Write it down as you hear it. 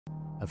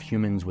of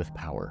humans with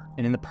power,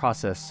 and in the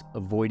process,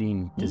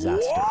 avoiding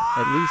disaster. What?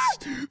 At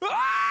least...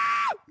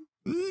 Ah!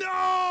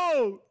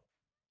 No!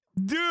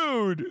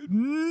 Dude,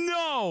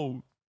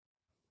 no!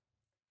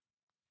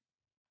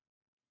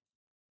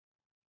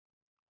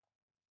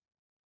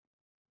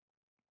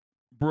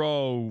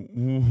 Bro,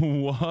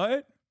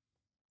 what?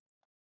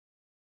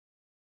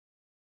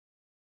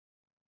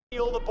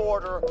 Seal the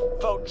border,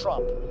 vote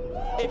Trump.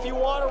 If you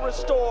want to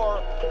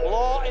restore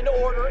law and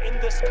order in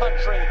this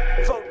country,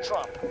 vote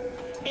Trump.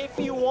 If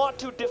you want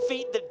to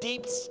defeat the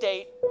deep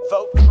state,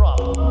 vote Trump.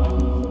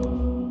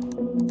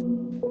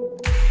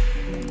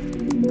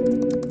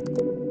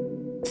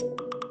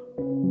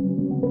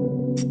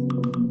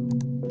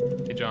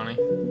 Hey, Johnny.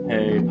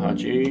 Hey,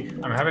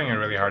 Pachi. I'm having a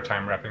really hard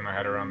time wrapping my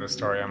head around this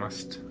story, I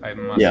must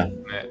Yeah.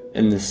 admit.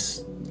 And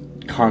this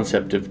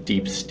concept of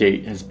deep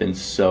state has been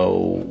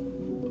so,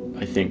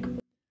 I think...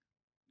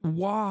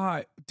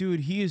 Why?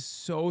 Dude, he is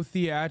so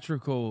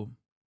theatrical.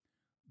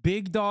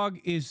 Big Dog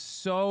is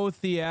so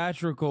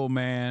theatrical,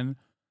 man.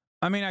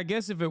 I mean, I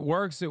guess if it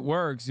works, it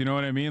works. You know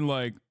what I mean?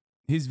 Like,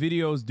 his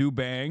videos do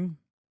bang.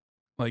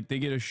 Like, they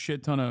get a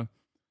shit ton of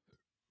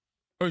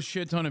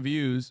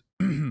views.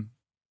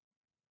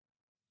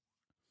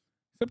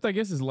 Except I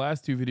guess his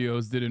last two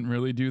videos didn't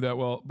really do that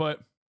well.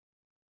 But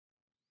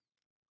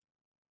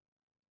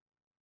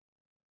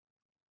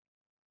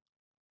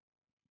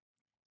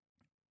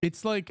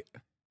it's like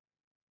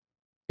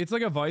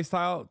a Vice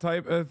style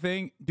type of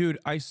thing. Dude,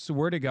 I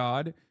swear to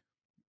God,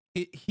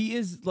 he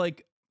is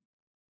like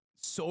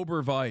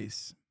sober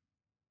Vice.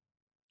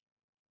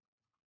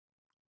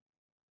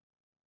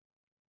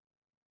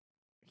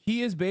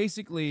 He is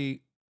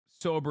basically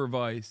sober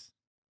Vice.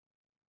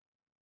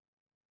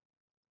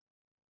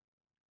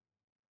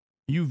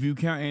 You view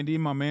count Andy,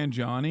 my man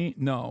Johnny?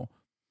 No.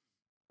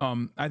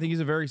 I think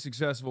he's a very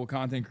successful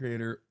content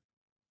creator.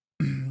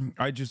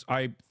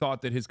 I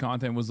thought that his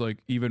content was like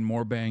even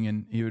more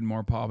banging, even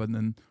more popping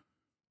than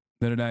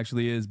it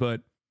actually is.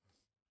 But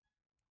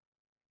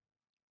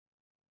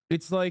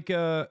it's like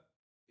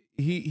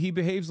he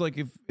behaves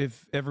like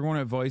if everyone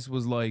at Vice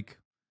was like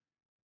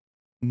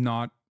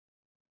not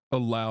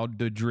allowed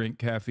to drink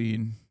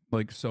caffeine,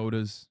 like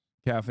sodas,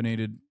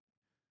 caffeinated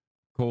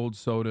cold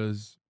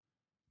sodas.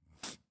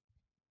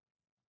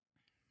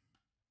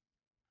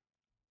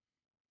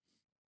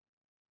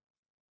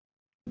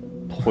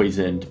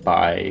 Poisoned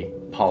by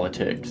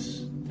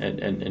politics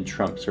and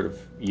Trump sort of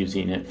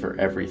using it for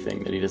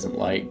everything that he doesn't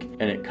like.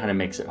 And it kind of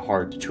makes it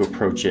hard to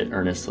approach it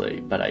earnestly.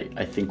 But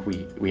I think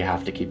we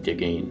have to keep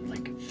digging.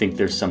 Like, think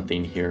there's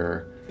something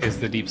here. Is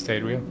the deep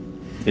state real?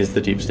 Is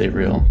the deep state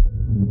real?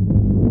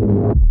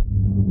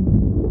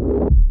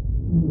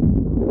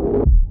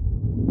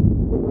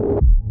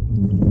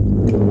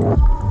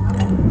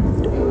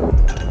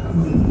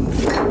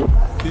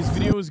 This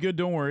video is good,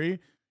 don't worry.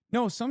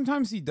 No,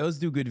 sometimes he does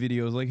do good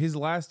videos. Like his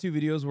last two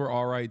videos were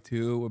all right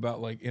too, about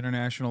like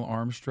international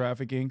arms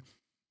trafficking.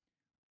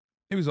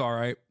 It was all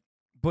right.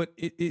 But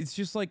it's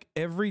just like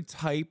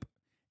everything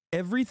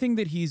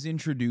that he's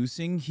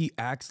introducing, he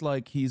acts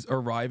like he's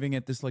arriving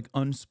at this like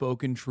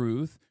unspoken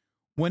truth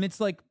when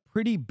it's like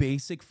pretty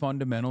basic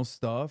fundamental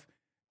stuff.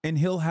 And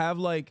he'll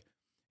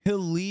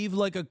leave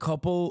like a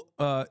couple,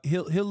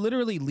 he'll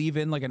literally leave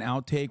in like an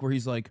outtake where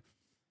he's like,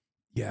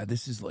 yeah,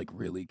 this is like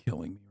really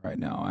killing me right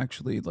now.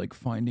 Actually, like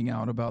finding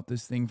out about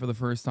this thing for the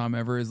first time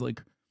ever is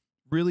like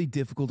really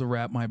difficult to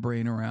wrap my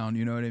brain around.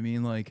 You know what I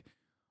mean? Like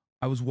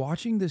I was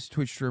watching this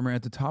Twitch streamer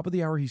at the top of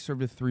the hour. He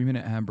served a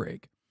 3-minute ad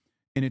break,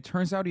 and it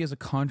turns out he has a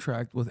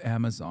contract with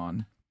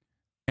Amazon,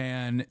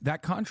 and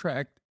that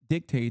contract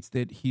dictates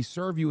that he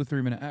serve you a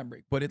 3-minute ad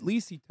break. But at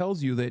least he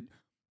tells you that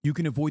you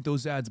can avoid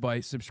those ads by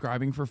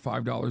subscribing for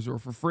 $5 or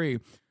for free.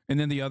 And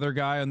then the other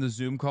guy on the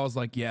Zoom call is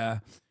like, yeah,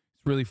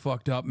 really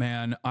fucked up,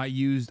 man. I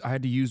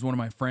had to use one of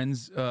my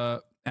friends'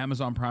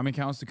 Amazon Prime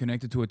accounts to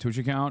connect it to a Twitch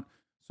account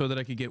so that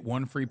I could get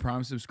one free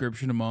Prime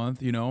subscription a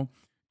month, you know,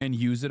 and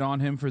use it on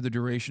him for the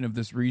duration of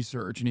this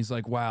research. And he's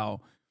like, wow.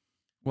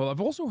 Well,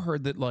 I've also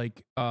heard that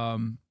like,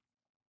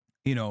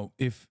 you know,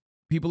 if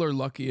people are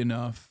lucky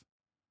enough,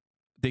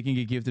 they can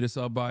get gifted a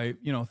sub by,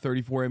 you know,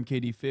 34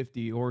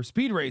 MKD50 or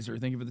Speed Razor.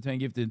 Thank you for the 10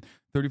 gifted.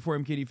 34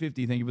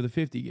 MKD50. Thank you for the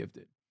 50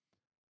 gifted.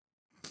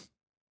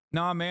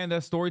 Nah, man,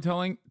 that's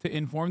storytelling to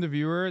inform the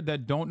viewer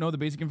that don't know the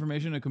basic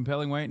information in a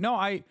compelling way. No,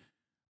 I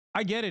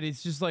get it.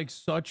 It's just like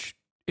such,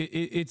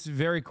 it's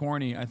very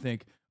corny, I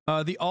think.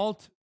 The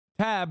alt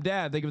tab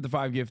dad, thank you for the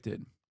 5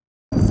 gifted.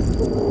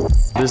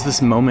 There's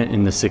this moment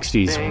in the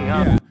 60s.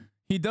 Yeah,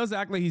 he does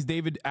act like he's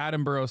David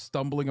Attenborough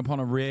stumbling upon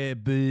a rare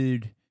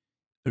bird.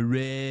 A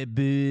rare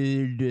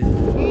bird.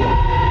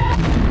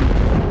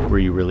 Where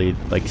you really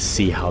like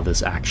see how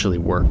this actually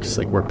works,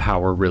 like where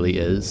power really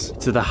is.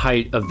 To the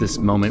height of this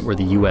moment where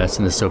the US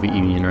and the Soviet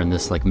Union are in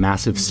this like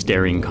massive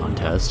staring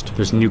contest.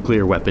 There's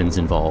nuclear weapons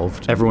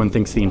involved. Everyone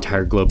thinks the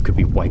entire globe could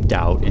be wiped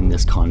out in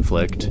this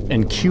conflict.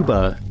 And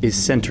Cuba is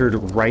centered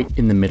right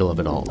in the middle of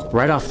it all.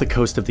 Right off the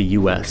coast of the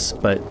US,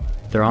 but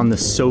They're on the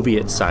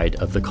Soviet side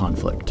of the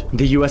conflict.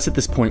 The US at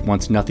this point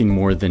wants nothing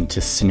more than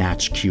to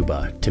snatch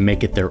Cuba, to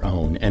make it their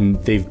own, and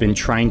they've been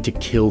trying to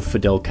kill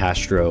Fidel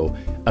Castro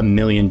a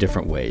million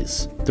different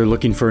ways. They're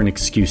looking for an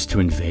excuse to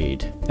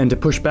invade. And to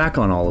push back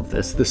on all of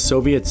this, the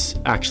Soviets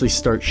actually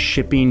start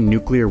shipping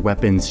nuclear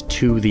weapons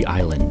to the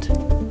island.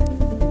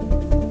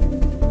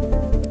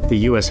 The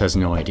US has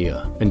no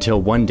idea,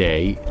 until one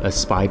day, a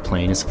spy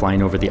plane is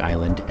flying over the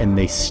island and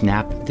they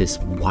snap this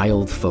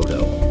wild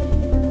photo.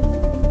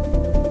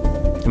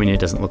 I mean,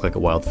 it doesn't look like a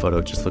wild photo,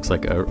 it just looks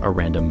like a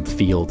random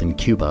field in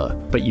Cuba.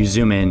 But you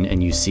zoom in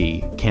and you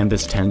see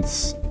canvas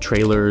tents,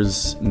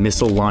 trailers,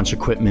 missile launch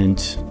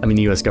equipment. I mean,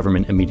 the US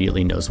government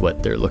immediately knows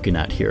what they're looking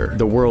at here.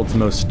 The world's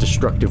most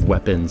destructive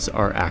weapons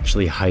are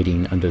actually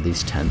hiding under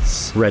these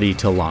tents, ready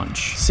to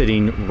launch,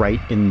 sitting right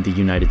in the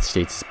United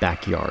States'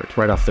 backyard,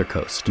 right off their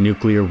coast.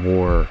 Nuclear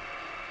war.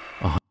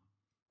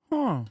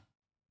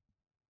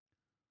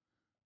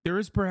 There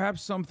is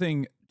perhaps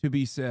something to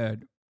be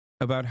said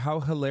about how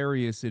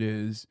hilarious it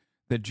is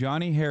that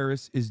Johnny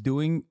Harris is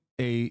doing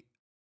a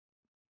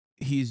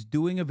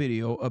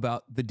video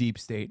about the deep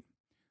state,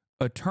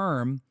 a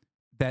term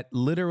that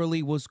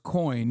literally was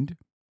coined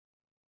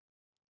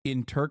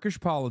in Turkish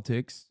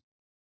politics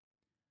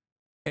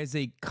as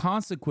a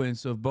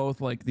consequence of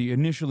both like the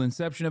initial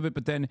inception of it,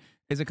 but then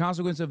as a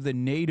consequence of the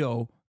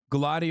NATO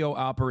Gladio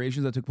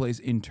operations that took place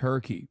in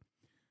Turkey.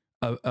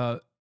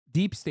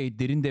 Deep state,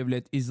 derin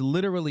devlet, is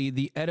literally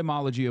the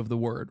etymology of the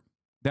word.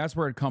 That's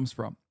where it comes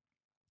from.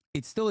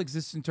 It still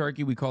exists in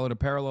Turkey. We call it a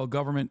parallel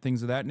government,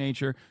 things of that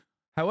nature.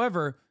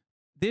 However,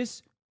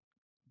 this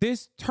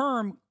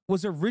term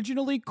was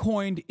originally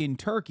coined in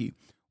Turkey.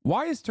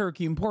 Why is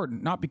Turkey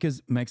important? Not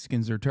because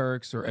Mexicans are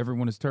Turks or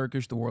everyone is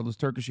Turkish, the world is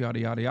Turkish, yada,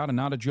 yada, yada.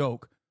 Not a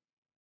joke.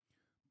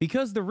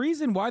 Because the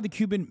reason why the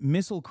Cuban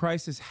Missile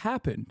Crisis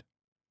happened,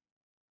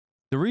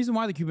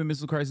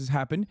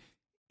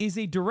 is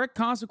a direct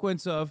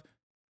consequence of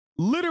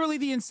literally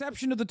the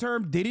inception of the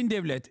term derin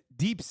devlet,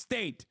 deep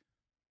state.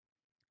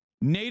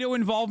 NATO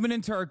involvement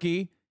in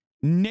Turkey,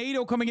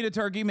 NATO coming into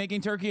Turkey,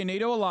 making Turkey a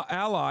NATO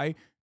ally,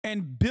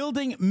 and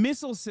building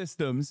missile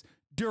systems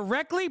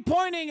directly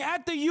pointing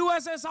at the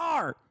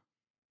USSR.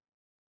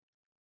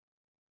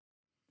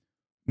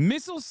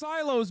 Missile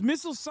silos,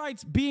 missile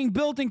sites being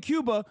built in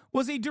Cuba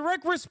was a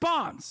direct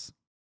response.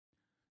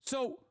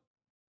 So,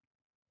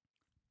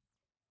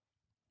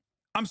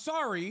 I'm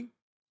sorry,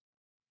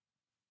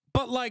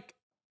 but like,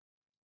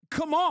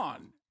 come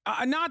on.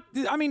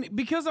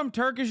 Because I'm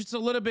Turkish, it's a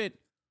little bit,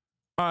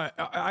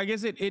 I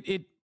guess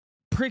it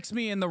pricks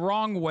me in the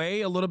wrong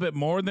way a little bit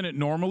more than it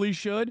normally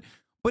should.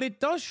 But it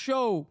does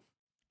show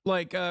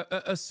like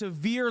a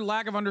severe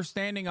lack of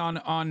understanding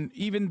on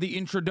even the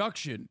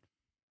introduction.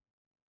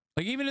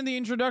 Like even in the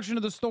introduction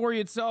of the story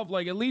itself,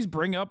 like at least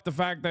bring up the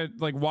fact that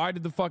like, why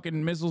did the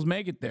fucking missiles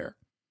make it there?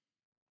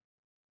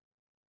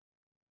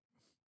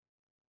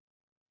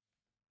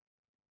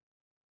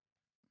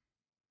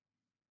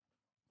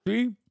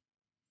 See?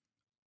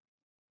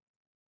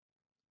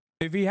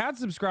 If he had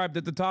subscribed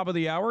at the top of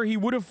the hour, he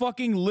would have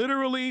fucking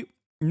literally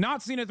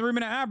not seen a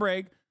 3-minute ad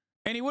break,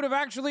 and he would have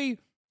actually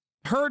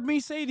heard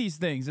me say these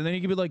things, and then he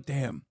could be like,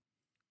 damn.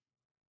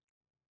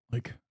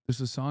 Like,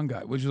 this is Hasan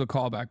guy, which is a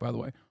callback, by the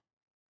way.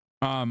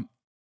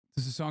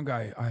 This is Hasan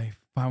guy I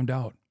found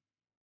out.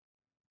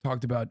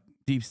 Talked about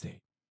deep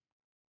state.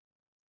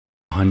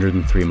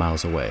 103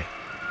 miles away.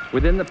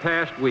 Within the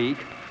past week,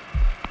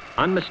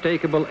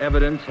 unmistakable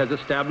evidence has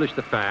established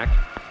the fact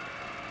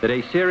that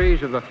a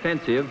series of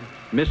offensive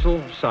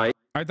missile sites.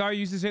 I thought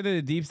you used to say that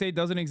the deep state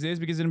doesn't exist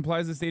because it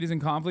implies the state is in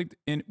conflict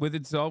with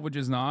itself, which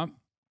is not.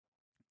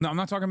 No, I'm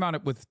not talking about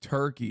it with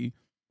Turkey.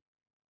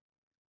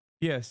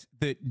 Yes,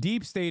 the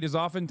deep state is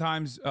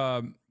oftentimes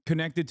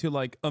connected to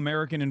like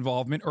American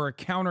involvement or a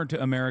counter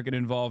to American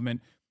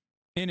involvement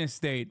in a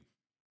state,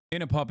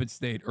 in a puppet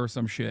state or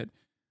some shit.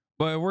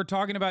 But if we're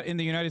talking about in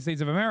the United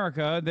States of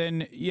America,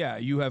 then yeah,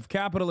 you have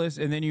capitalists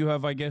and then you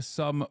have, I guess,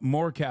 some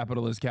more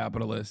capitalists.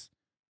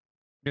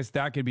 I guess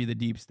that could be the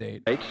deep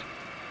state.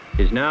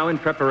 Is now in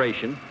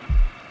preparation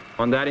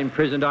on that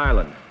imprisoned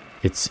island.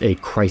 It's a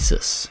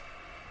crisis,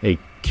 a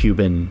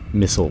Cuban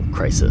missile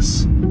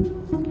crisis.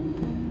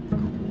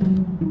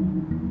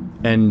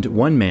 And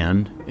one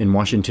man in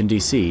Washington,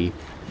 D.C.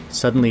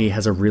 suddenly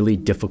has a really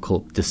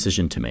difficult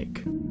decision to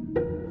make.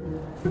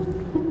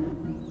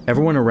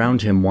 Everyone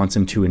around him wants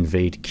him to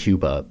invade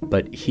Cuba,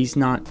 but he's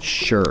not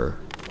sure.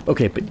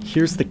 Okay, but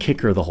here's the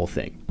kicker of the whole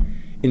thing.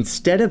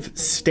 Instead of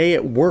stay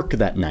at work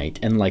that night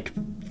and like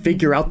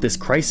figure out this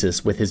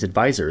crisis with his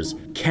advisors,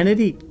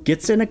 Kennedy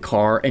gets in a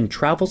car and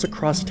travels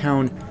across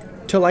town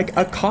to like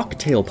a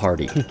cocktail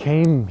party. He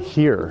came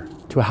here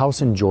to a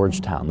house in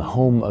Georgetown, the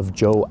home of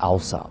Joe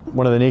Alsop,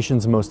 one of the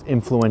nation's most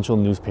influential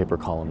newspaper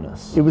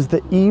columnists. It was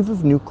the eve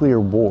of nuclear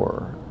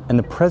war, and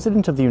the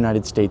President of the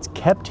United States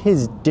kept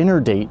his dinner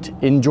date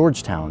in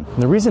Georgetown.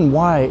 And the reason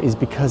why is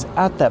because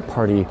at that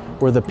party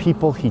were the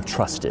people he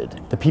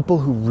trusted, the people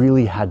who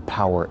really had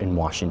power in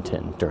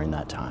Washington during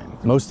that time.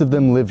 Most of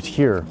them lived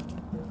here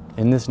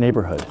in this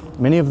neighborhood,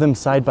 many of them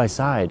side by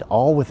side,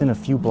 all within a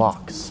few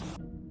blocks.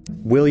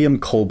 William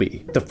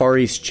Colby, the Far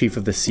East chief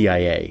of the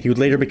CIA. He would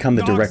later become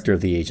the director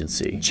of the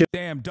agency. Chip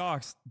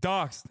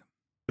Doxed.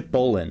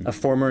 Bolin, a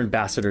former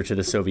ambassador to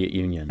the Soviet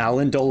Union.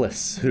 Alan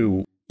Dulles,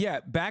 who... Yeah,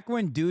 back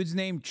when dudes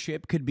named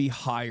Chip could be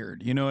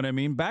hired, you know what I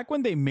mean? Back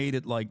when they made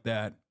it like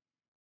that,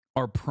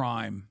 our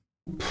prime.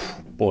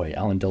 Boy,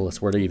 Alan Dulles,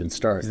 where to even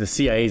start? He's the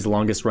CIA's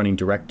longest running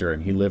director,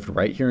 and he lived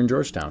right here in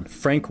Georgetown.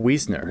 Frank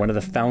Wiesner, one of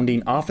the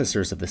founding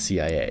officers of the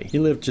CIA. He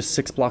lived just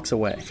 6 blocks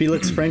away.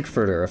 Felix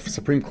Frankfurter, a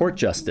Supreme Court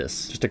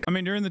justice. I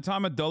mean, during the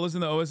time of Dulles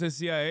and the OSS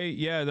CIA,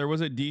 yeah, there was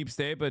a deep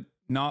state, but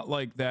not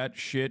like that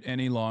shit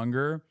any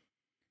longer.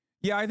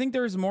 Yeah, I think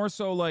there's more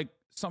so like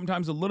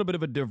sometimes a little bit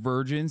of a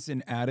divergence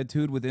in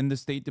attitude within the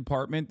State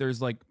Department.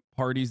 There's like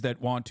parties that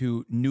want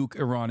to nuke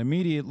Iran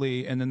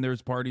immediately, and then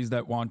there's parties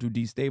that want to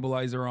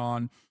destabilize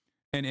Iran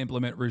and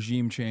implement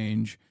regime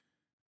change.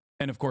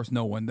 And of course,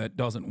 no one that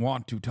doesn't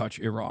want to touch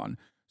Iran.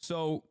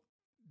 So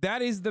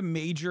that is the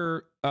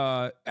major,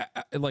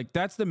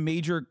 that's the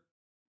major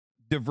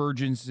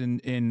divergence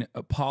in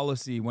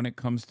policy when it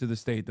comes to the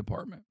State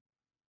Department.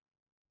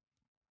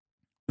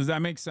 Does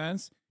that make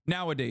sense?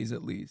 Nowadays,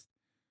 at least.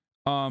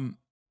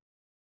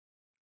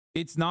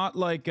 It's not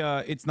like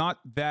it's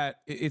not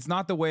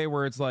the way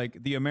where it's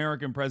like the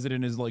American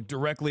president is like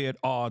directly at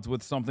odds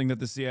with something that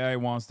the CIA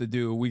wants to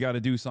do. We got to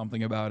do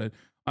something about it.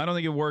 I don't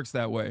think it works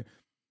that way.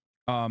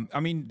 I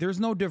mean, there's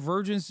no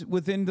divergence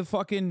within the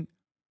fucking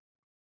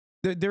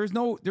there's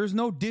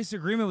no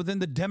disagreement within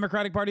the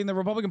Democratic Party and the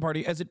Republican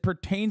Party as it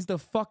pertains to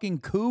fucking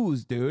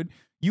coups, dude.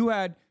 You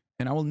had,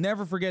 and I will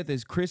never forget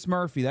this, Chris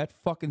Murphy, that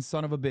fucking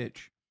son of a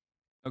bitch.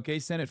 Okay,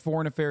 Senate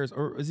Foreign Affairs,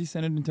 or is he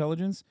Senate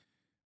Intelligence?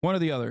 One or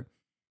the other.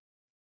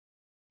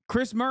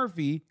 Chris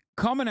Murphy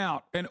coming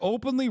out and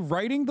openly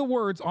writing the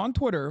words on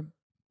Twitter,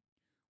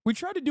 we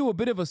tried to do a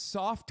bit of a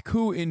soft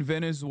coup in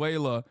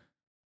Venezuela,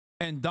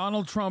 and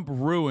Donald Trump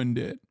ruined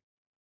it.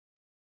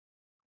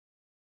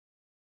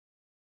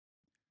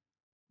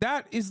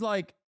 That is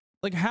like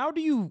how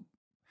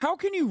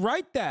can you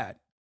write that?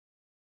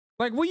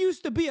 Like, we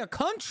used to be a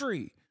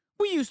country.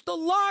 We used to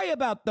lie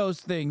about those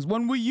things.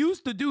 When we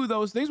used to do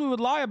those things, we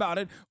would lie about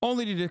it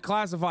only to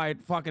declassify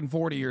it fucking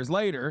 40 years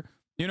later.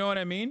 You know what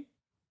I mean?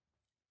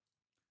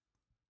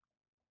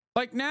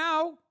 Like,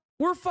 now,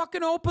 we're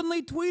fucking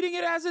openly tweeting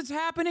it as it's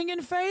happening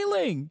and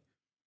failing.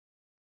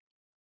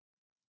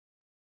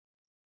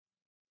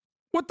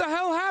 What the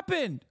hell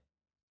happened?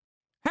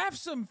 Have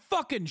some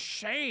fucking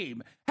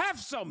shame. Have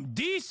some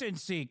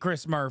decency,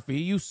 Chris Murphy,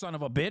 you son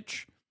of a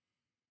bitch.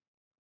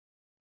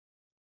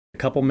 A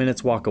couple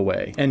minutes walk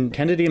away, and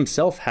Kennedy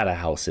himself had a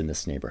house in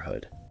this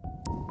neighborhood.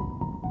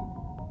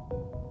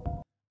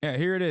 Yeah,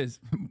 here it is.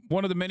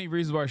 One of the many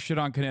reasons why I shit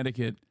on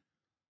Connecticut.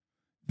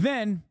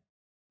 Then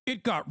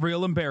it got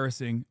real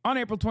embarrassing. On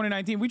April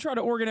 2019, we tried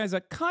to organize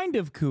a kind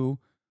of coup,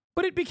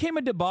 but it became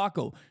a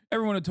debacle.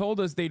 Everyone had told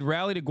us they'd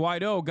rally to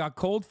Guaido, got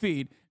cold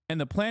feet, and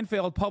the plan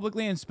failed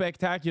publicly and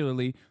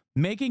spectacularly,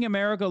 making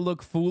America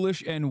look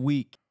foolish and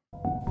weak.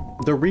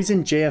 The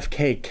reason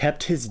JFK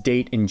kept his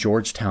date in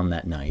Georgetown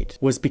that night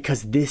was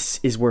because this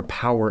is where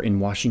power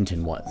in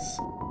Washington was.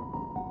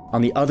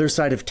 On the other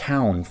side of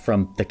town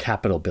from the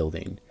Capitol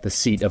building, the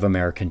seat of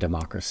American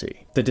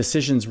democracy. The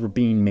decisions were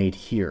being made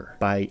here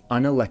by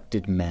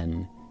unelected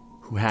men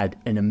who had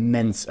an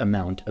immense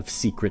amount of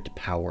secret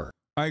power.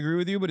 I agree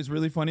with you, but it's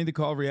really funny to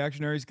call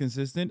reactionaries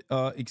consistent.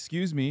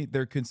 Excuse me,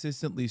 they're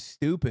consistently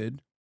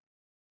stupid.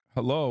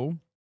 Hello?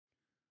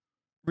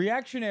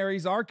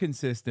 Reactionaries are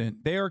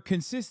consistent. They are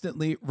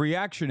consistently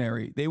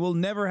reactionary. They will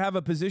never have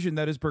a position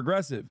that is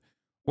progressive.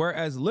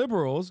 Whereas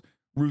liberals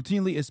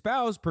routinely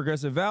espouse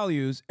progressive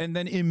values and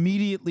then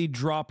immediately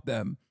drop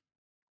them.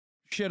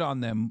 Shit on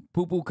them.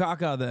 Poo-poo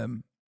caca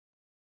them.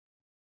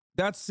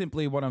 That's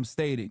simply what I'm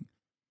stating.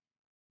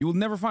 You will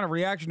never find a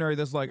reactionary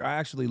that's like, I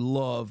actually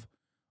love...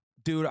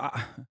 Dude, I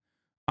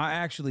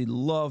actually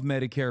love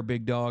Medicare,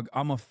 big dog.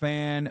 I'm a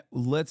fan.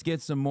 Let's get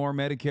some more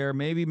Medicare.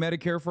 Maybe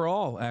Medicare for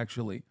all,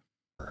 actually.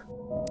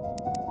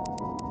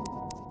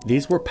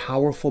 These were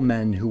powerful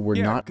men who were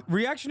not...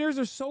 Reactionaries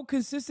are so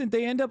consistent,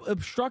 they end up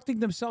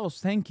obstructing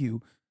themselves. Thank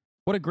you.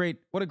 What a great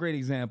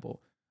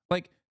example.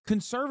 Like,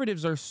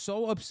 conservatives are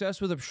so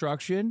obsessed with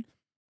obstruction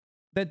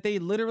that they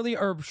literally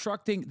are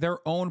obstructing their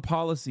own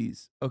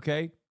policies,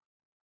 okay?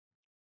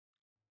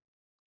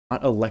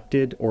 Not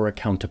elected or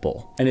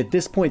accountable. And at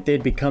this point, they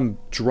had become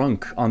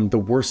drunk on the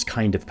worst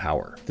kind of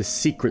power, the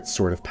secret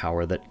sort of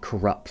power that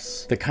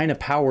corrupts, the kind of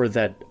power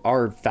that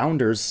our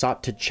founders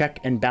sought to check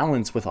and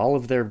balance with all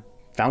of their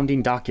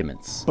founding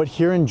documents. But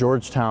here in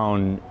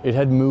Georgetown, it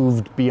had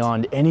moved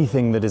beyond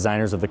anything the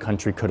designers of the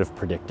country could have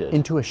predicted,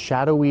 into a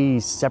shadowy,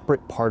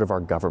 separate part of our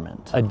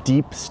government, a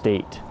deep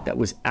state that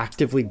was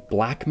actively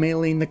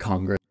blackmailing the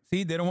Congress.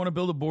 See, they don't want to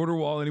build a border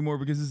wall anymore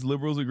because it's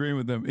liberals agreeing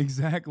with them.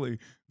 Exactly.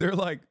 They're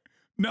like,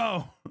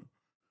 no.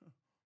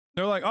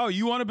 They're like, oh,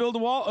 you want to build a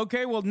wall?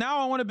 Okay, well,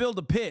 now I want to build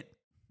a pit.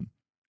 I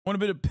want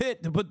to build a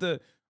pit to put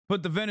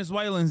the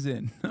Venezuelans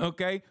in.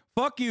 Okay?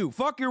 Fuck you.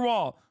 Fuck your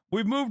wall.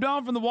 We've moved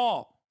on from the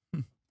wall.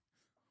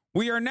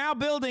 We are now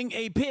building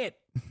a pit.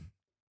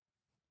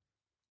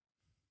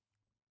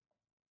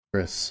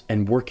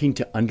 And working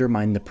to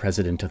undermine the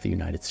president of the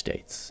United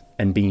States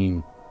and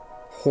being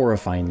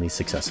horrifyingly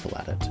successful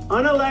at it.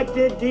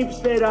 Unelected deep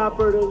state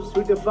operatives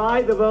who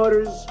defy the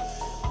voters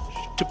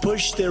to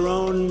push their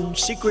own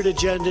secret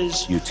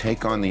agendas. You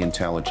take on the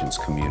intelligence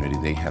community,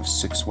 they have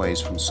 6 ways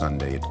from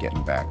Sunday at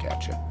getting back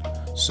at you.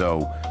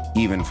 So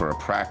even for a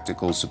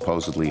practical,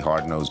 supposedly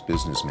hard-nosed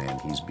businessman,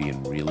 he's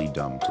being really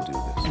dumb to do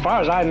this. As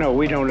far as I know,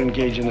 we don't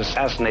engage in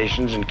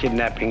assassinations and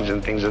kidnappings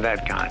and things of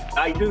that kind.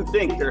 I do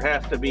think there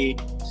has to be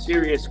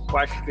serious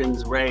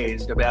questions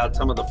raised about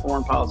some of the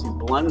foreign policy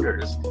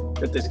blunders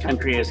that this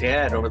country has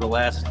had over the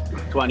last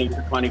 20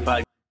 to 25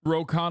 years.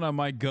 Ro Khanna,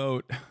 my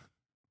goat.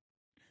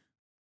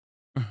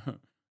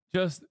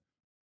 Just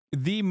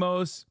the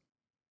most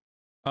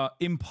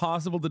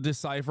impossible to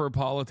decipher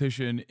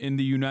politician in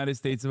the United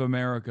States of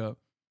America.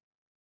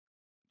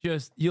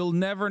 Just, you'll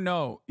never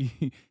know.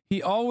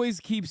 He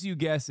always keeps you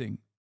guessing,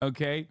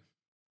 okay?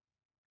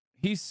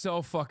 He's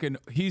so fucking,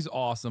 he's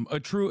awesome. A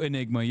true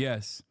enigma,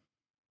 yes.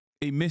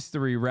 A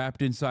mystery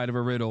wrapped inside of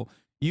a riddle.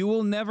 You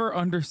will never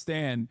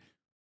understand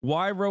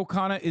why Ro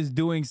Khanna is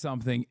doing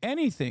something,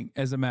 anything,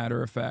 as a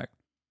matter of fact.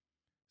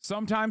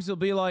 Sometimes he'll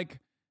be like,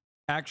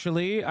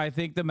 actually, I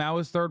think the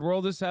Maoist third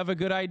worldists have a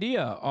good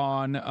idea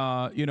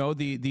on, you know,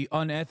 the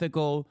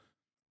unethical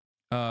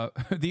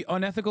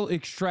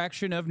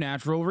extraction of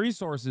natural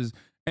resources.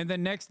 And the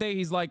next day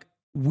he's like,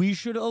 we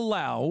should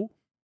allow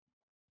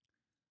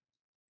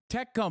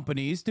tech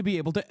companies to be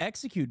able to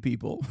execute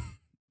people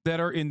that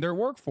are in their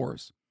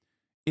workforce.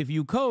 If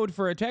you code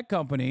for a tech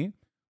company,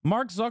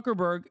 Mark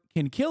Zuckerberg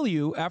can kill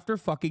you after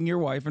fucking your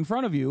wife in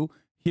front of you.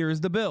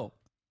 Here's the bill.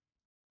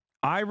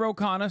 Ro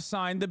Khanna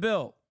signed the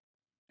bill.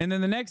 And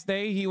then the next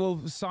day he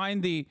will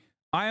sign the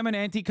I am an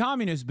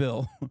anti-communist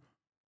bill.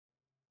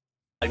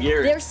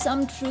 There's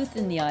some truth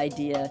in the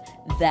idea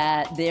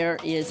that there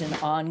is an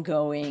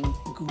ongoing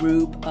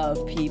group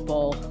of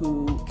people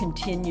who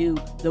continue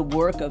the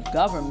work of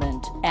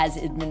government as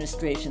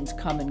administrations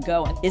come and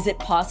go. Is it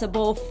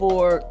possible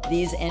for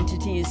these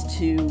entities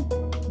to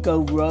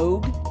go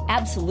rogue?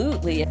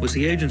 Absolutely. Was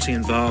the agency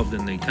involved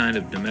in the kind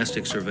of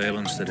domestic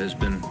surveillance that has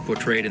been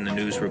portrayed in the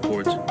news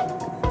reports?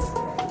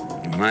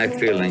 My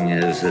feeling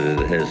is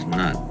that it has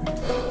not.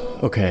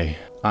 Okay,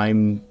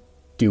 I'm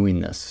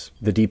doing this.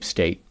 The deep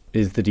state.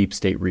 Is the deep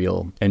state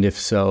real? And if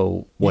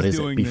so, what is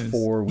it?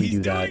 Before we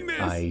do that,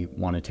 I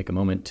want to take a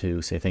moment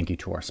to say thank you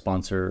to our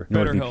sponsor.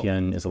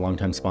 NordVPN is a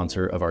longtime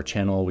sponsor of our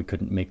channel. We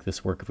couldn't make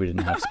this work if we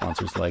didn't have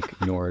sponsors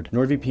like Nord.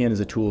 NordVPN is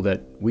a tool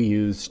that we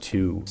use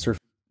to surf.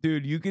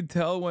 Dude, you could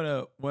tell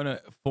when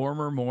a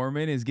former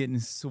Mormon is getting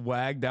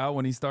swagged out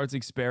when he starts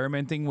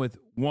experimenting with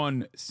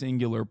one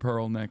singular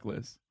pearl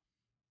necklace.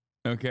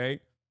 Okay?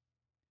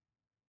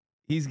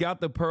 He's got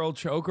the pearl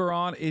choker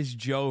on. It's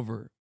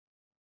Jover.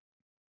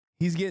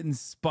 He's getting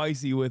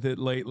spicy with it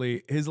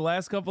lately. His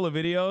last couple of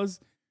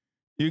videos,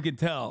 you can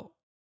tell.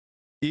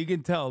 You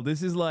can tell.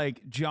 This is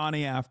like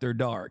Johnny After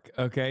Dark,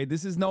 okay?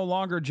 This is no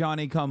longer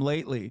Johnny Come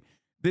Lately.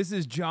 This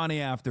is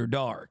Johnny After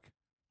Dark.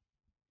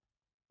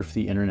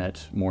 The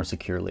internet more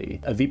securely.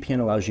 A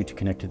VPN allows you to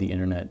connect to the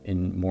internet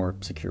in more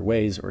secure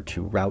ways, or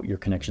to route your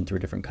connection through a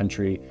different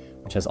country,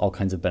 which has all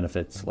kinds of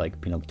benefits,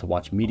 like being able to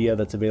watch media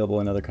that's available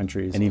in other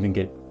countries and even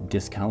get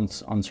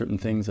discounts on certain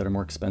things that are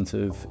more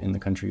expensive in the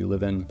country you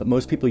live in. But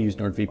most people use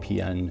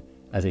NordVPN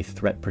as a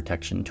threat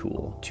protection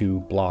tool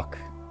to block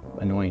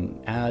annoying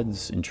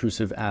ads,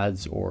 intrusive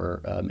ads,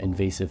 or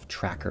invasive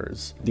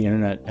trackers. The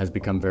internet has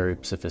become very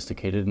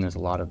sophisticated, and there's a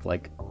lot of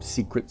like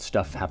secret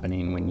stuff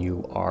happening when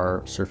you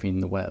are surfing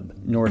the web.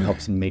 Nord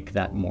helps make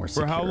that more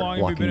secure. For how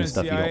long have you been a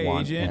CIA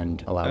agent?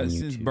 And allowing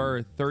you since to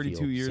birth,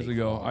 32 years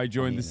ago, I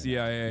joined the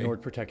CIA.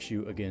 Nord protects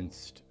you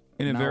against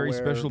in a very malware,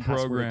 special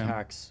program.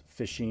 Attacks,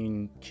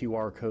 phishing,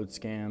 QR code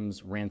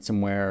scams,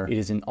 ransomware. It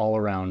is an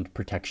all-around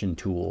protection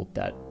tool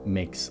that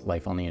makes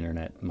life on the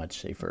internet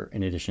much safer,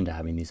 in addition to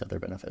having these other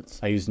benefits.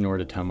 I use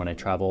Nord a ton when I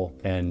travel,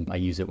 and I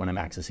use it when I'm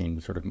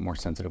accessing sort of more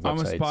sensitive websites.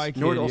 I'm a spy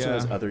kid, Nord also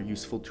has other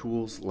useful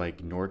tools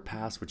like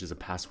NordPass, which is a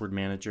password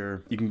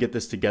manager. You can get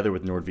this together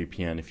with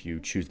NordVPN if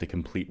you choose the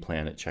complete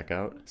plan at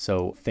checkout.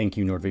 So thank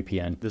you,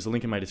 NordVPN. There's a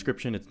link in my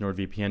description. It's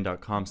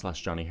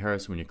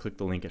nordvpn.com/JohnnyHarris. When you click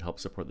the link, it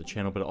helps support the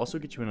channel, but it also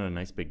gets you in a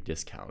nice big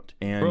discount.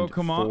 And bro,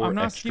 come on, I'm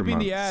not skipping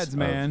the ads,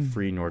 man.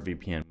 Free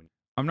NordVPN.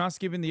 I'm not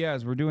skipping the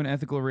ads. We're doing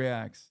ethical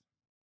reacts.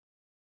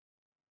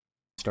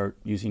 Start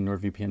using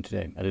NordVPN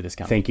today at a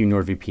discount. Thank you,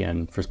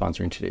 NordVPN, for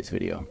sponsoring today's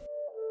video.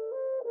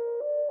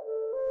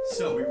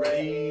 So, we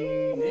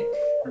ready, Nick?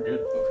 We're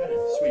good. Okay,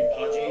 sweet.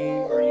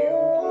 Haji, are you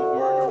on the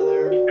board over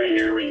there? I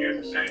hear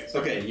you. Thanks.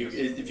 Okay,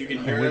 if you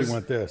can hear us. I really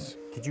want this.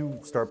 Could you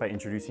start by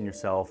introducing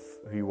yourself,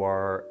 who you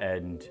are,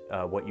 and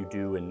what you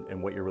do,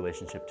 and what your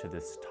relationship to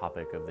this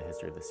topic of the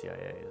history of the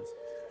CIA is?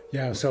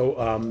 Yeah, so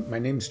my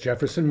name's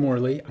Jefferson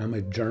Morley. I'm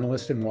a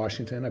journalist in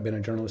Washington. I've been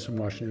a journalist in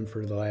Washington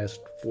for the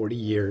last 40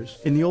 years.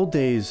 In the old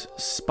days,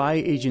 spy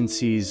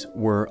agencies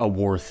were a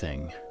war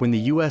thing. When the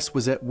U.S.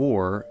 was at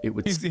war, it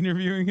would... He's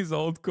interviewing his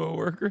old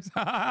co-workers.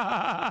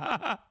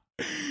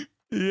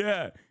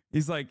 Yeah.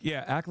 He's like,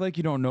 yeah, act like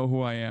you don't know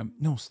who I am.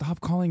 No, stop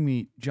calling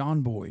me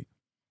John Boy.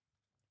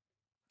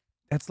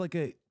 That's like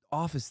a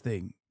office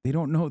thing. They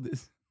don't know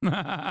this.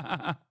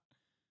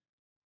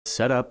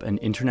 Set up an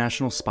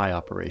international spy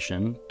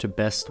operation to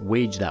best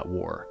wage that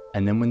war.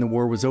 And then when the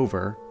war was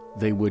over,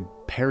 they would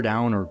pare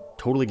down or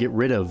totally get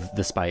rid of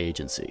the spy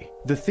agency.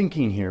 The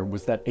thinking here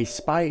was that a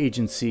spy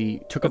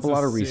agency took up a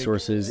lot of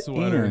resources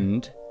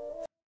and...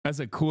 That's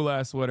a cool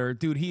ass sweater.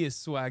 Dude, he is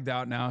swagged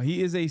out now.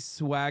 He is a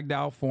swagged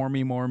out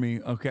formie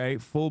mormy, okay?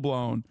 Full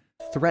blown.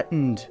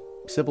 Threatened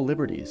civil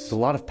liberties. A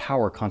lot of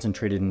power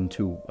concentrated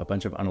into a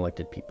bunch of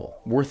unelected people.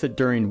 Worth it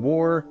during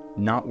war,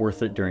 not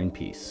worth it during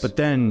peace. But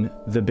then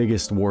the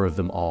biggest war of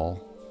them all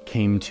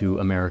came to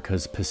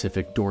America's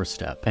Pacific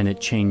doorstep, and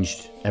it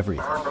changed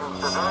everything.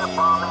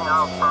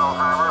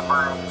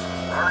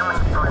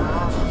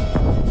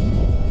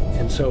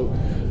 And so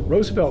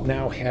Roosevelt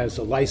now has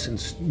a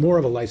license, more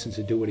of a license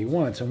to do what he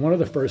wants. And one of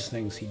the first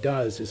things he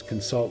does is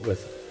consult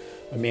with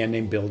a man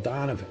named Bill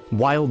Donovan.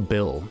 Wild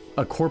Bill,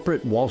 a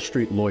corporate Wall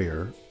Street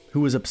lawyer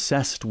who was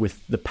obsessed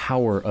with the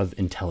power of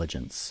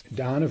intelligence.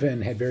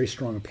 Donovan had very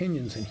strong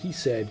opinions, and he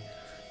said,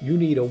 you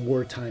need a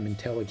wartime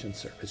intelligence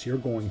service. You're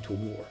going to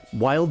war.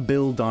 Wild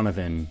Bill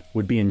Donovan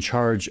would be in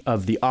charge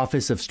of the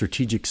Office of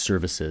Strategic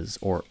Services,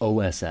 or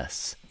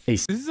OSS.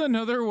 This is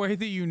another way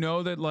that you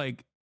know that,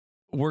 like,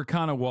 we're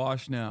kind of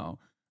washed now.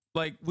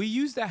 Like, we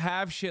used to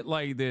have shit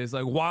like this,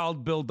 like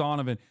Wild Bill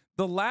Donovan.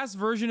 The last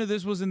version of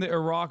this was in the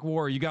Iraq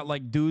War. You got,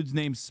 like, dudes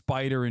named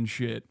Spider and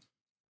shit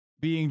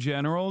being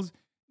generals.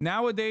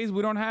 Nowadays,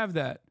 we don't have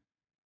that.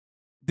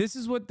 This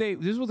is what the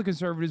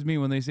conservatives mean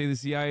when they say the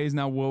CIA is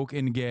now woke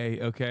and gay,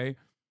 okay?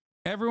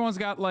 Everyone's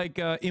got, like,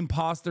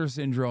 imposter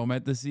syndrome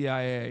at the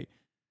CIA.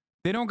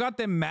 They don't got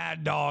them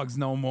mad dogs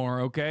no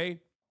more, okay?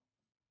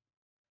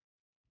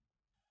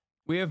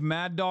 We have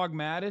Mad Dog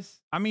Mattis.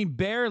 I mean,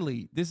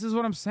 barely. This is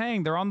what I'm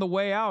saying. They're on the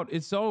way out.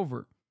 It's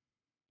over.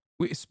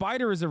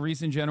 Spider is a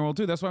recent general,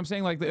 too. That's why I'm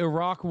saying, like, the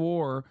Iraq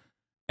War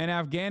and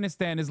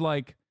Afghanistan is,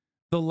 like,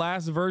 the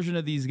last version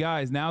of these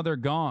guys. Now they're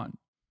gone.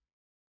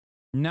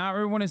 Now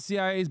everyone in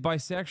CIA is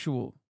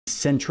bisexual.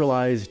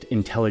 Centralized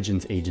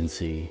intelligence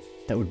agency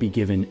that would be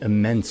given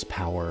immense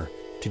power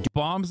to do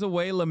bombs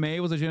away. LeMay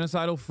was a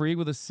genocidal freak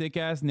with a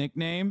sick-ass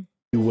nickname.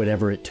 Do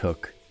whatever it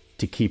took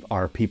to keep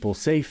our people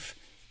safe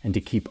and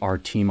to keep our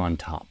team on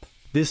top.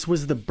 This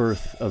was the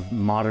birth of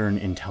modern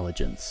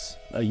intelligence,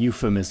 a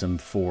euphemism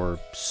for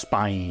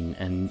spying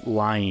and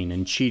lying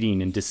and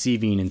cheating and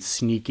deceiving and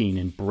sneaking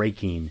and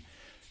breaking,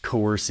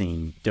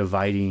 coercing,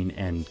 dividing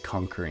and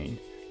conquering.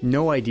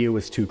 No idea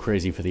was too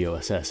crazy for the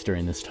OSS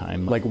during this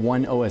time. Like,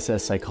 one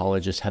OSS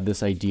psychologist had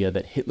this idea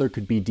that Hitler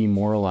could be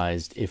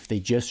demoralized if they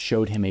just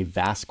showed him a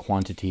vast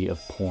quantity of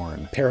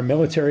porn.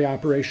 Paramilitary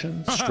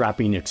operations.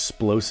 Strapping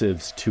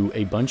explosives to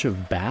a bunch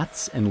of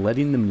bats and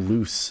letting them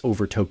loose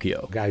over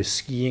Tokyo. Guys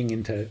skiing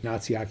into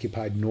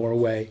Nazi-occupied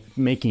Norway.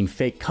 Making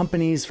fake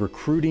companies,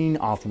 recruiting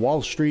off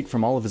Wall Street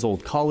from all of his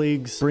old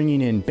colleagues, bringing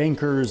in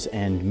bankers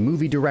and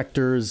movie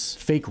directors,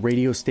 fake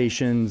radio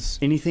stations,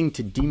 anything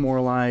to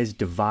demoralize,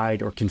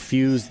 divide, or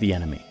confuse the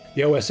enemy.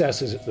 The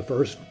OSS is the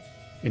first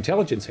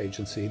intelligence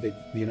agency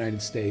that the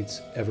United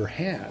States ever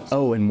has.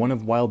 Oh, and one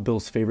of Wild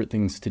Bill's favorite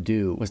things to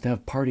do was to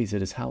have parties at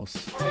his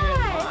house.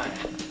 Hi!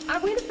 Are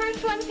we the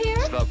first ones here?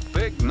 It's the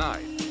big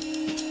night.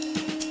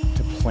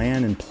 To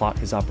plan and plot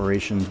his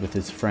operations with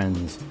his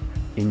friends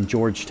in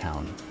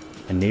Georgetown,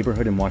 a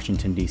neighborhood in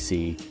Washington,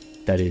 D.C.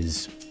 that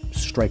is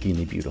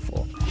strikingly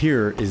beautiful.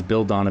 Here is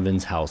Bill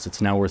Donovan's house. It's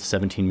now worth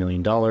 $17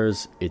 million.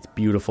 It's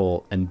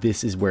beautiful, and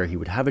this is where he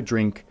would have a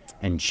drink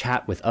and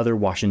chat with other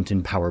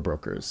Washington power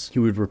brokers. He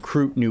would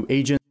recruit new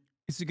agents.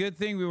 It's a good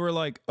thing we were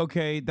like,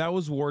 okay, that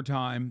was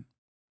wartime.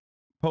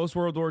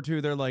 Post-World War II,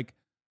 they're like,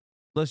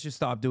 let's just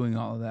stop doing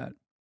all of that.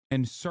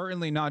 And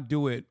certainly not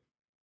do it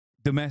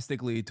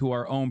domestically to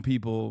our own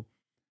people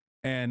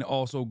and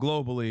also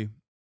globally,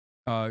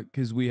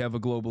 because we have a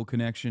global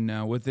connection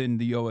now within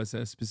the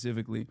OSS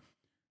specifically.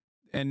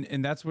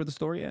 And that's where the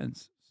story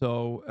ends.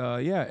 So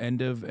yeah,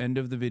 end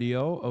of the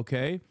video.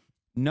 Okay,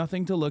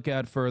 nothing to look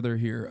at further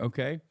here.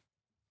 Okay,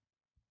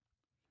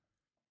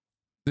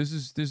 this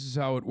is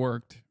how it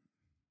worked.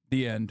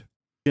 The end.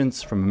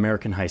 Agents from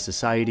American high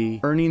society,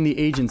 earning the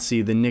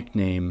agency the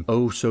nickname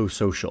 "Oh So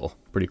Social."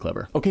 Pretty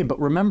clever. Okay, but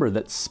remember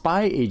that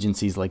spy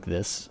agencies like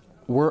this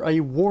were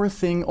a war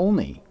thing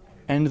only,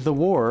 and the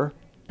war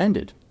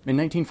ended in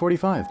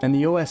 1945, and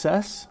the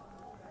OSS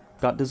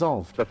got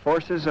dissolved. The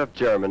forces of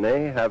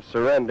Germany have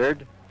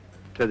surrendered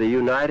to the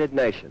United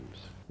Nations.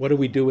 What do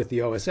we do with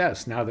the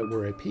OSS now that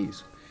we're at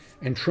peace?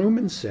 And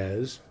Truman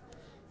says,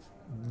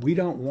 we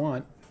don't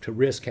want to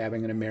risk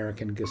having an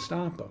American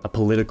Gestapo. A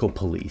political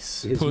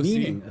police. His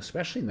meaning,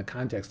 especially in the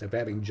context of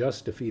having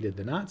just defeated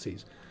the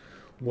Nazis,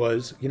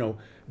 was, you know,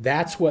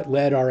 that's what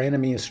led our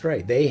enemy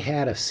astray. They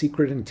had a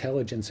secret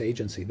intelligence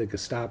agency, the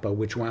Gestapo,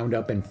 which wound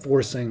up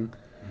enforcing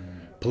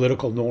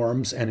political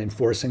norms and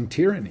enforcing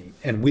tyranny.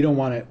 And we don't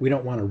want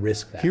to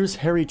risk that. Here's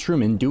Harry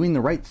Truman doing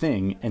the right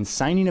thing and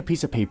signing a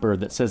piece of paper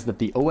that says that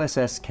the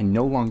OSS can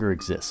no longer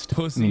exist.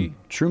 Pussy. I mean,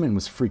 Truman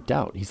was freaked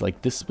out. He's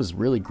like, this was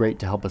really great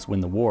to help us win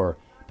the war,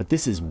 but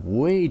this is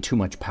way too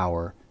much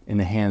power in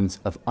the hands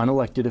of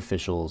unelected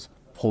officials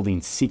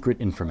holding secret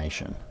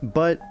information.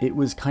 But it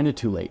was kind of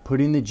too late.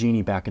 Putting the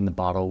genie back in the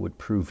bottle would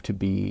prove to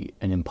be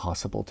an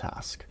impossible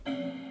task.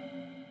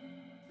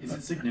 Is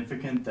it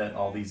significant that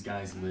all these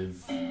guys live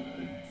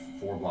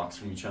 4 blocks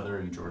from each other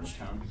in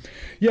Georgetown?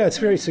 Yeah, it's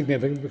very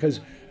significant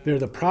because they're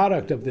the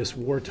product of this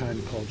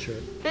wartime culture.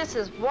 This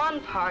is one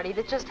party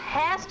that just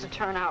has to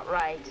turn out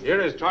right.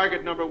 Here is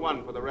target number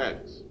 1 for the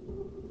Reds.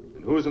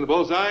 And who's in the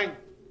bullseye?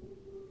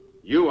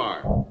 You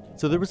are.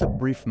 So there was a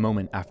brief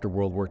moment after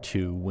World War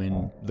II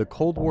when the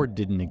Cold War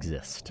didn't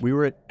exist. We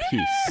were at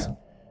peace.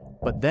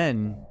 But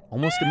then,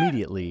 almost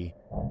immediately,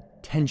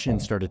 tension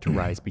started to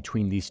rise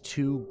between these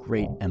two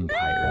great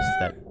empires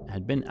that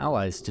had been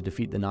allies to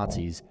defeat the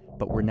Nazis,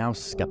 but were now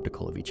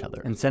skeptical of each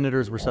other. And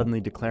senators were suddenly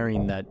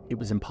declaring that it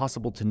was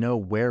impossible to know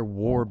where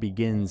war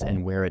begins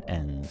and where it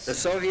ends. The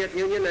Soviet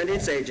Union and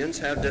its agents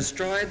have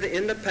destroyed the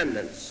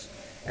independence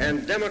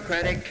and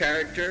democratic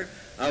character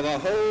of a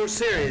whole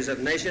series of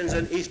nations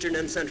in Eastern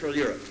and Central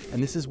Europe.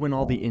 And this is when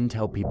all the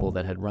intel people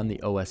that had run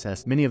the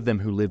OSS, many of them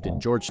who lived in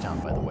Georgetown,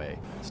 by the way,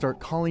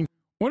 start calling.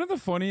 One of the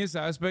funniest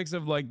aspects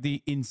of like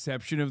the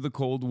inception of the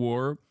Cold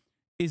War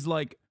is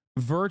like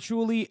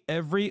virtually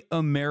every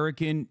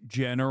American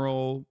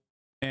general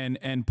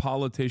and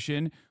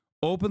politician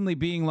openly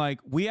being like,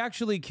 we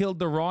actually killed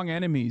the wrong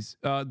enemies.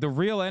 The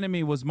real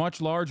enemy was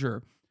much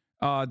larger.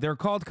 They're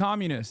called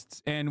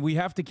communists and we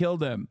have to kill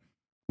them.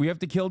 We have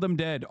to kill them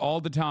dead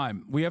all the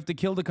time. We have to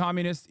kill the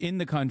communists in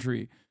the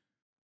country.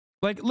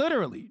 Like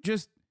literally,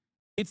 just,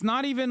 it's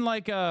not even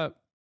like a,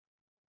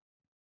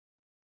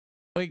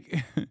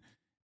 like,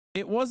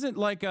 it wasn't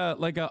like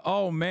a,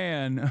 oh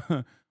man,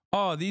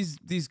 oh,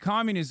 these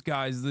communist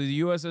guys,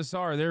 the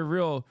USSR,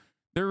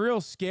 they're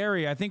real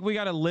scary. I think we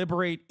got to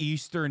liberate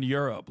Eastern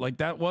Europe. Like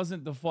that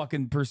wasn't the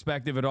fucking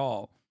perspective at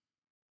all.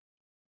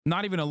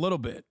 Not even a little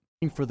bit.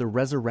 For the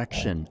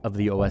resurrection of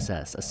the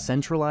OSS, a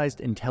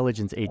centralized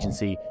intelligence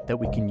agency that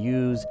we can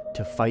use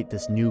to fight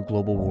this new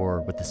global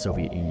war with the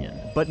Soviet Union.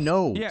 But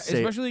no. Yeah,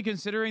 especially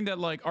considering that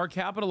like our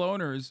capital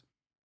owners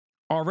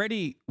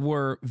already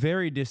were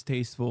very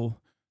distasteful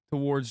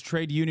towards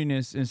trade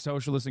unionists and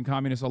socialists and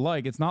communists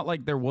alike. It's not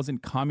like there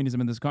wasn't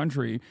communism in this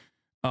country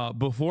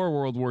before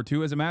World War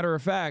II. As a matter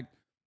of fact,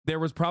 there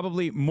was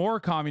probably more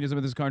communism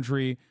in this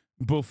country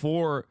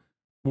before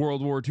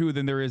World War II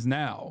than there is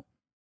now,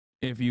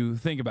 if you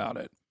think about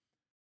it.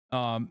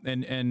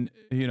 And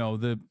you know,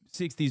 the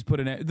 60s put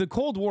an end, the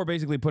Cold War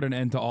basically put an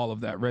end to all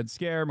of that. Red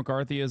Scare,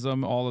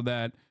 McCarthyism, all of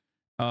that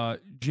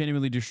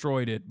genuinely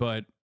destroyed it.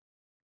 But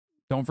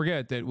don't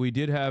forget that we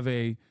did have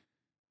a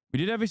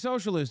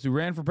socialist who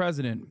ran for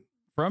president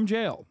from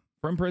jail,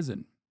 from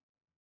prison.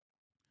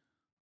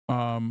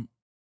 That's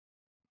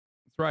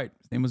right.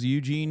 His name was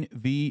Eugene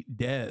V.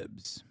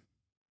 Debs.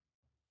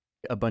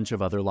 A bunch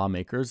of other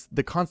lawmakers,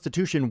 the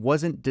Constitution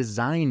wasn't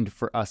designed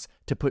for us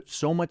to put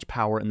so much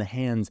power in the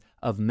hands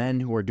of men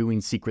who are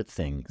doing secret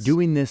things.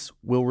 Doing this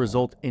will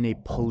result in a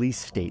police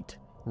state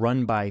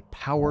run by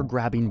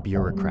power-grabbing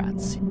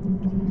bureaucrats.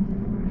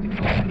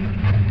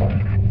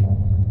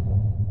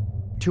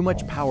 Too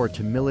much power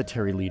to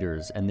military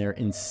leaders and their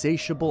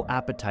insatiable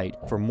appetite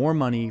for more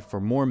money, for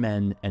more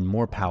men, and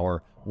more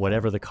power,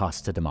 whatever the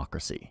cost to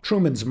democracy.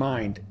 Truman's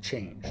mind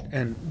changed.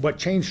 And what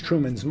changed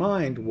Truman's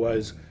mind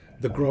was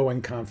the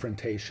growing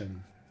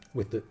confrontation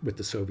with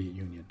the Soviet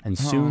Union. And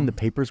soon the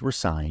papers were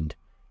signed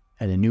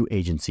and a new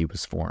agency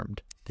was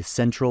formed. The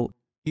Central...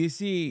 You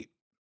see,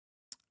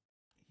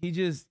 he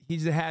just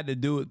had to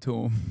do it to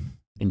him.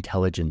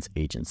 Intelligence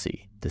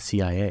Agency, the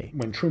CIA.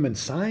 When Truman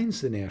signs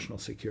the National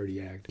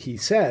Security Act, he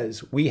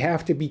says, we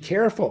have to be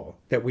careful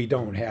that we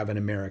don't have an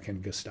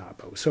American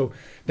Gestapo. So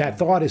that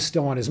thought is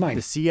still on his mind.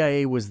 The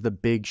CIA was the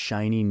big,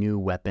 shiny new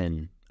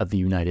weapon of the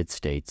United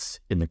States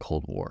in the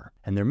Cold War.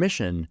 And their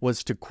mission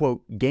was to,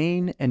 quote,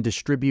 gain and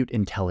distribute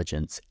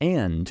intelligence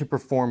and to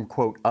perform,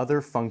 quote, other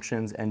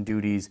functions and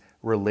duties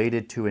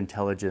related to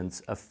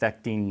intelligence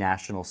affecting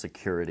national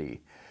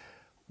security.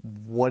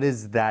 What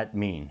does that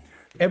mean?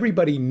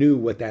 Everybody knew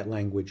what that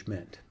language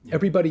meant. Yeah.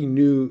 Everybody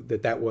knew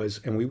that that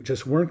was, and we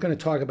just weren't going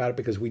to talk about it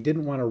because we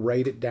didn't want to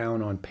write it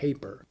down on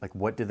paper. Like,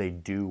 what do they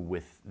do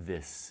with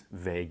this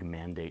vague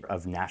mandate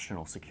of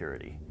national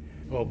security?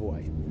 Oh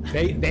boy,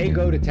 they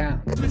go to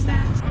town. You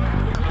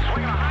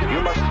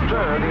must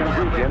stir the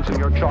ingredients in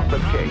your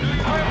chocolate cake.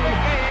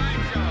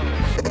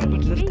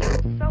 It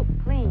feels so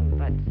clean,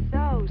 but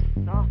so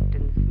soft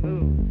and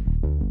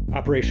smooth.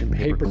 Operation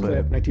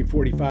Paperclip,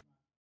 1945.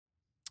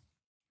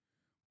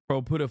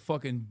 Bro, put a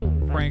fucking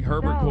Frank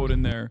Herbert quote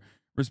in there.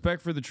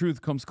 Respect for the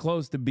truth comes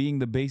close to being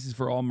the basis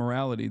for all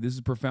morality. This is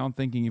profound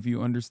thinking if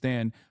you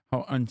understand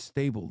how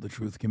unstable the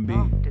truth can be.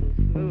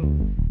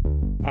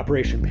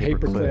 Operation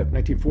Paperclip,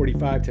 1945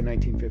 to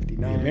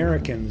 1959. The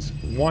Americans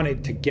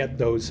wanted to get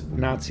those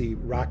Nazi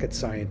rocket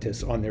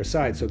scientists on their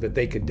side so that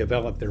they could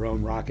develop their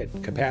own rocket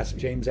capacity.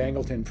 James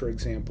Angleton, for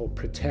example,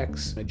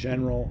 protects a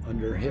general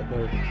under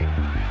Hitler.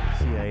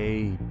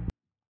 CIA.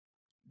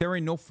 There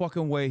ain't no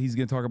fucking way he's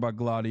gonna talk about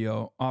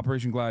Gladio,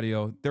 Operation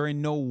Gladio. There ain't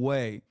no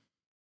way.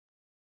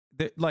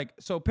 Like,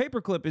 so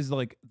Paperclip is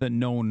like the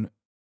known.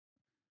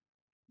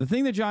 The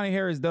thing that Johnny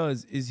Harris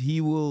does is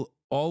he will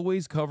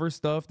always cover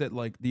stuff that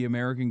like the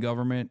American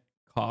government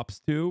cops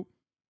to,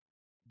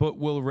 but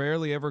will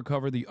rarely ever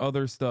cover the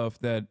other stuff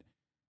that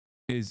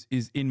is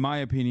in my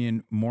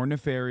opinion more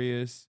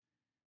nefarious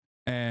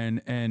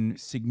and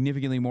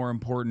significantly more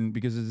important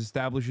because it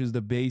establishes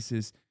the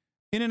basis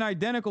in an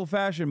identical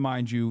fashion,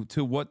 mind you,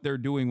 to what they're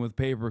doing with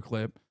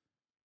Paperclip.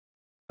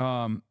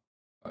 In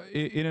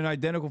an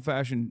identical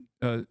fashion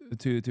to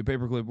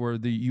Paperclip, where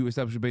you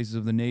establish the basis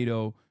of the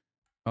NATO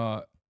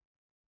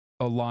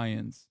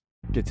alliance.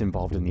 Gets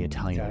involved in the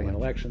Italian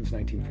elections,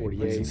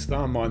 1948. His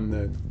thumb on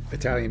the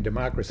Italian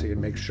democracy and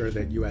makes sure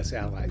that U.S.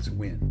 allies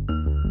win.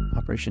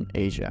 Operation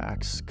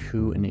Ajax,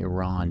 coup in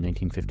Iran,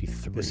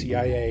 1953. The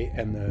CIA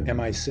and the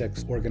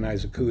MI6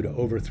 organize a coup to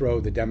overthrow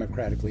the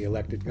democratically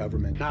elected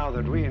government. Now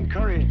that we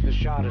encourage the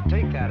Shah to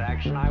take that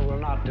action, I will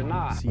not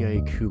deny.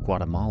 CIA coup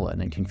Guatemala,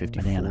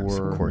 1954. Bananas,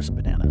 of course,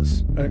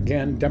 bananas.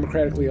 Again,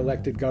 democratically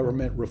elected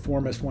government,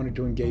 reformists wanted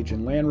to engage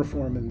in land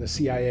reform, and the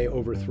CIA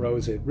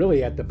overthrows it,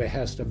 really at the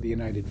behest of the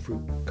United Fruit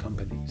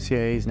Company.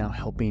 CIA is now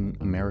helping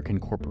American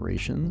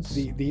corporations.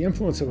 The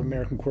influence of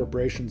American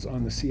corporations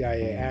on the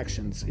CIA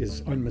actions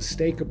is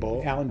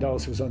unmistakable. Allen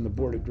Dulles was on the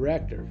board of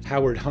directors.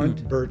 Howard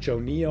Hunt, Birch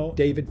O'Neill,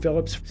 David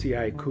Phillips,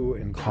 CIA coup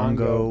in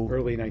Congo,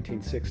 early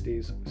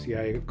 1960s,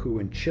 CIA coup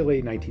in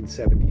Chile,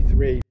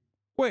 1973.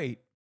 Wait.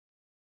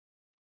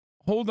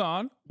 Hold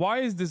on. Why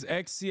is this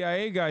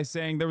ex-CIA guy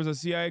saying there was a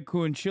CIA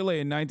coup in Chile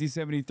in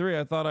 1973?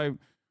 I thought I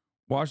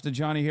watched a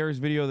Johnny Harris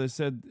video that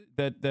said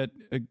that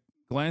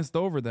glanced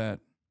over that.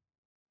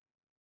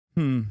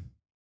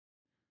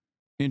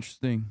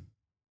 Interesting.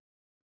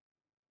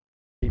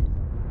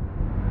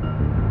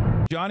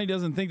 Johnny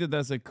doesn't think that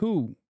that's a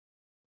coup.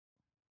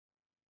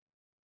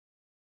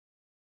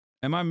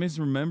 Am I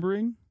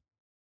misremembering?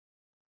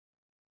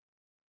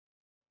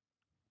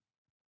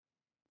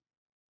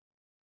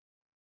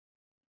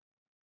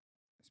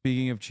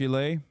 Speaking of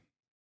Chile,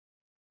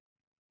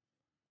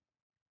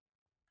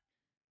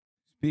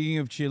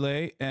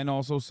 and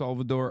also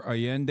Salvador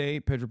Allende,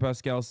 Pedro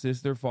Pascal's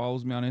sister,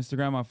 follows me on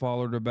Instagram. I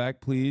followed her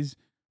back. Please,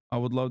 I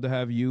would love to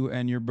have you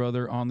and your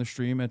brother on the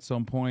stream at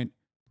some point.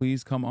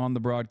 Please come on the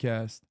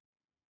broadcast.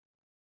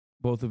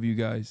 Both of you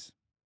guys.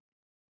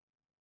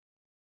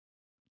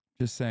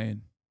 Just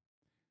saying.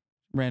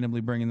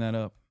 Randomly bringing that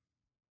up.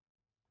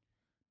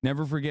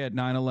 Never forget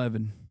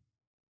 9/11,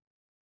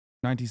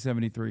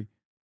 1973.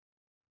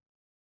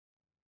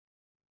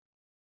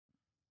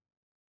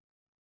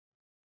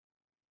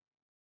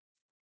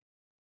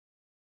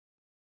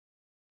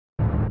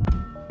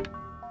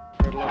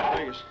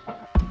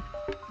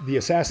 The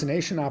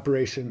assassination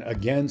operation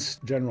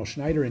against General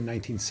Schneider in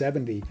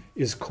 1970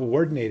 is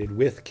coordinated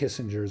with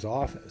Kissinger's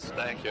office.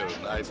 Thank you.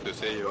 Nice to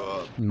see you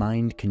all.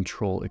 Mind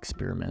control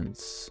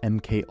experiments,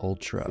 MK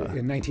Ultra.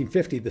 In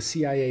 1950, the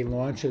CIA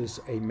launches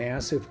a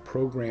massive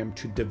program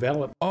to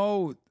develop.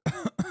 Oh,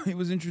 he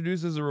was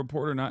introduced as a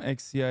reporter, not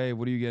ex-CIA.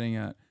 What are you getting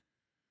at?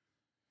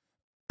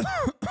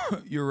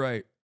 You're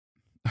right.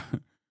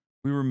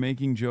 We were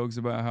making jokes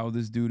about how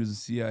this dude is a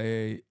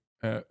CIA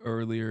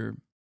earlier.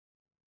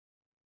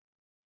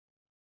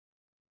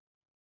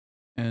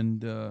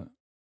 And I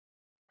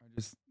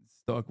just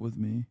stuck with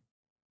me.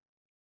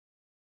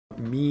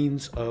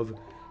 Means of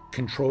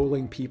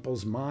controlling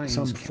people's minds.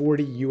 Some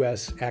 40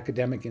 U.S.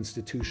 academic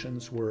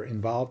institutions were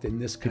involved in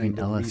this kind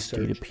of LSD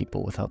research. to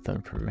people without their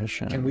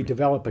permission. Can we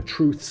develop a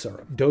truth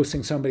serum,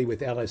 dosing somebody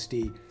with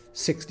LSD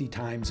 60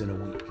 times in a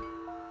week?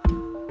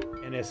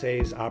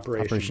 NSA's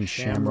Operation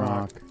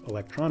Shamrock,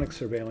 electronic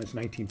surveillance,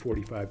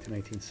 1945 to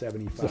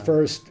 1975. The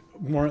first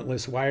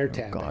warrantless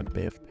wiretap. Oh God,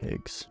 Bay of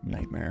Pigs,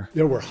 nightmare.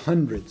 There were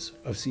hundreds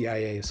of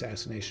CIA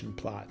assassination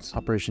plots.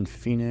 Operation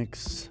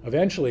Phoenix.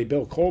 Eventually,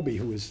 Bill Colby,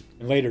 who was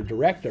later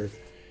director,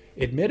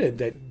 admitted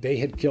that they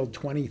had killed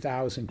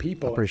 20,000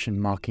 people. Operation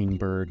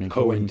Mockingbird,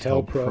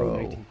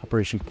 COINTELPRO,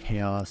 Operation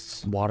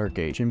Chaos,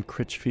 Watergate, Jim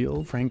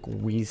Critchfield, Frank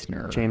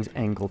Wiesner, James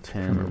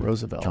Angleton,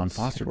 Roosevelt, John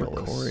Foster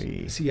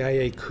Dulles,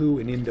 CIA coup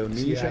in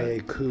Indonesia, CIA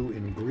coup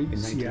in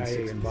Greece,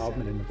 CIA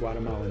involvement in the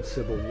Guatemalan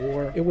Civil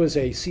War. It was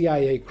a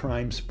CIA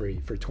crime spree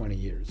for 20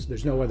 years.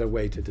 There's no other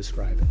way to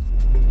describe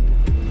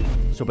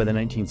it. So by the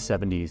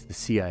 1970s, the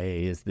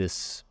CIA is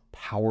this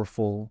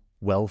powerful,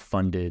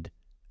 well-funded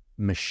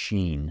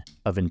machine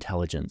of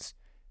intelligence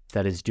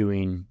that is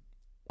doing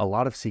a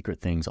lot of secret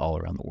things all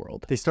around the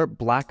world. They start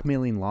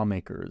blackmailing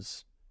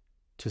lawmakers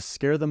to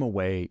scare them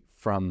away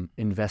from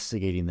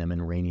investigating them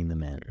and reining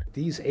them in.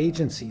 These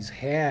agencies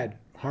had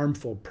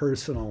harmful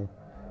personal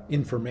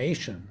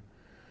information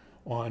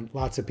on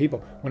lots of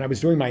people. When I was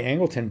doing my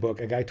Angleton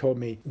book, a guy told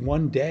me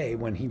one day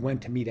when he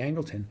went to meet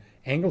Angleton,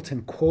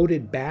 Angleton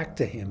quoted back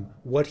to him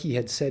what he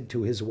had said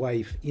to his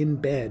wife in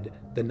bed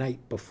the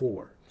night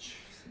before.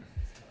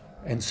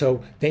 And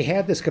so they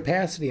had this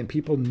capacity, and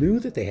people knew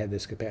that they had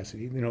this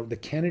capacity. You know, the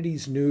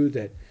Kennedys knew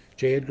that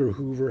J. Edgar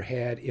Hoover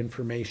had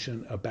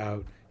information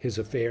about his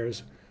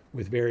affairs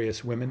with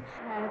various women.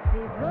 Happy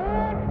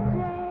birthday,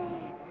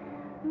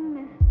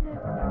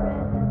 Mr.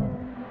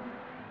 President.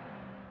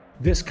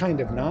 This kind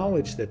of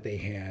knowledge that they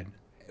had,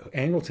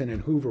 Angleton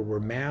and Hoover were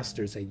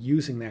masters at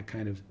using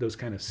those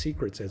kind of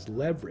secrets as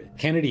leverage.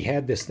 Kennedy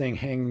had this thing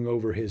hanging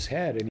over his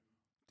head. And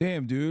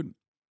damn, dude.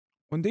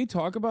 When they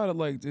talk about it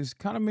like this,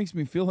 kind of makes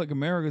me feel like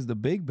America's the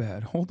big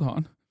bad. Hold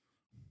on.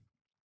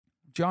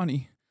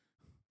 Johnny,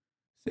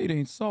 say it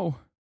ain't so.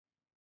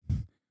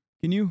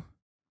 Can you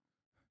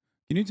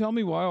tell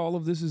me why all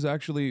of this is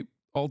actually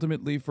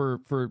ultimately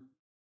for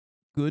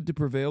good to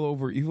prevail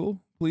over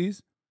evil,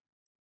 please?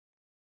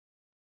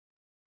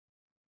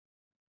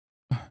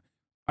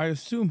 I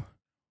assume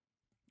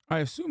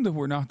that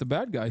we're not the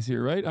bad guys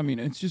here, right? I mean,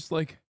 it's just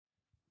like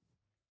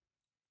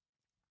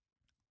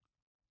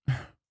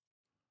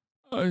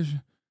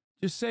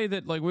just say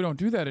that like we don't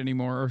do that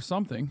anymore or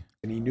something.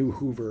 And he knew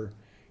Hoover,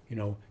 you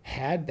know,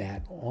 had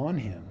that on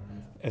him.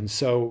 And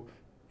so,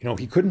 you know,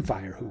 he couldn't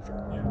fire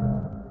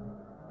Hoover.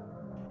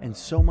 And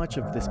so much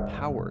of this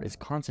power is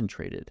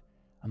concentrated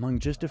among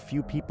just a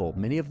few people,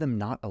 many of them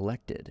not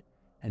elected,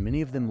 and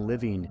many of them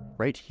living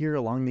right here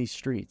along these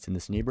streets in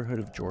this neighborhood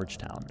of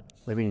Georgetown,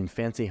 living in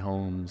fancy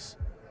homes,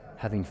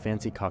 having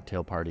fancy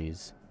cocktail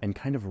parties, and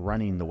kind of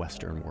running the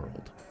Western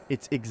world.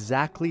 It's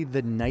exactly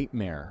the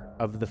nightmare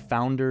of the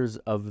founders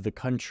of the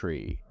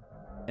country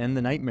and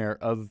the nightmare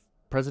of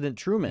President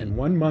Truman. And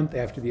 1 month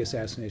after the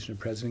assassination of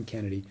President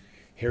Kennedy,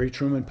 Harry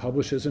Truman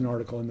publishes an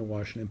article in the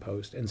Washington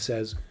Post and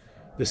says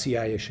the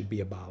CIA should be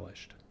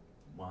abolished.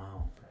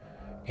 Wow.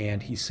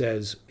 And he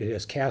says it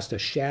has cast a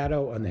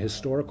shadow on the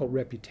historical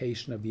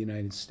reputation of the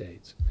United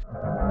States.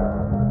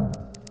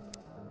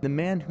 The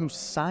man who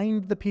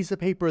signed the piece of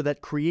paper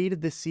that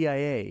created the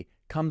CIA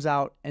comes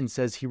out and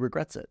says he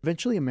regrets it.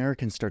 Eventually,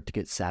 Americans start to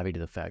get savvy to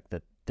the fact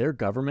that their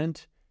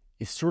government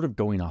is sort of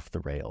going off the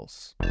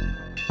rails.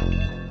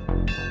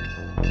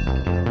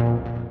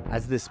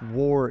 As this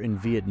war in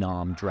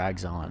Vietnam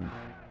drags on,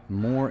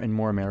 more and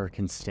more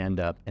Americans stand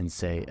up and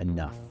say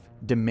enough,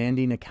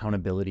 demanding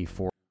accountability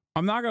for.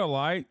 I'm not gonna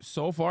lie,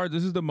 so far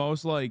this is the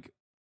most like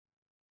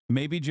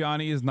maybe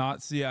Johnny is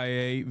not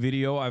CIA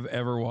video I've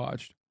ever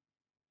watched.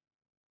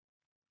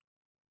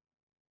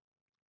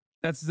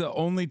 That's the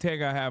only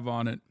take I have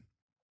on it.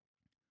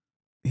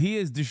 He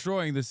is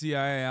destroying the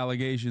CIA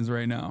allegations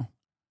right now.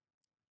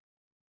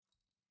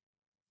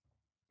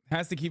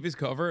 Has to keep his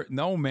cover.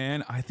 No,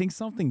 man, I think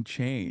something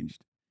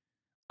changed.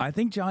 I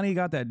think Johnny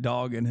got that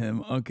dog in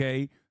him,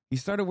 okay? He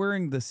started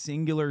wearing the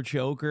singular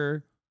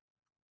choker.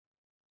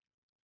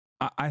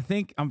 I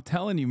think, I'm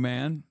telling you,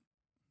 man,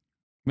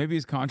 maybe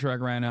his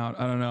contract ran out.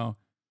 I don't know.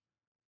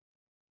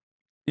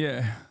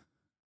 Yeah.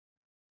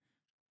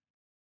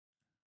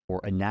 Or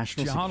a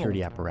national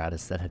security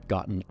apparatus that had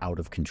gotten out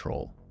of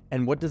control.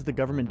 And what does the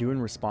government do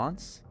in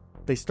response?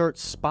 They start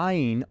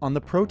spying on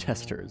the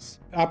protesters.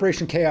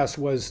 Operation Chaos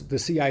was the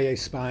CIA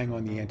spying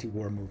on the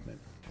anti-war movement.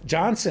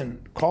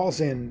 Johnson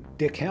calls in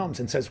Dick Helms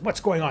and says,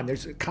 what's going on?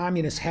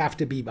 Communists have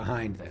to be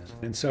behind this.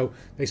 And so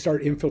they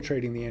start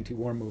infiltrating the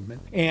anti-war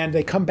movement. And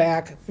they come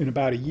back in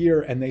about a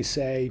year and they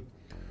say,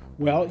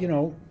 well, you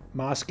know,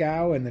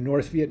 Moscow and the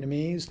North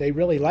Vietnamese, they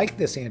really like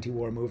this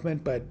anti-war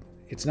movement, but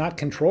it's not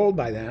controlled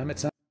by them.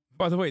 It's not.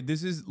 By the way,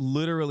 this is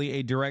literally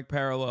a direct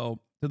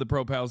parallel to the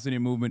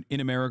pro-Palestinian movement in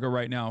America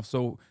right now.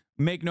 So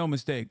make no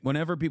mistake,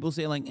 whenever people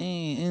say like,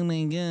 oh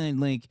my God,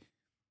 like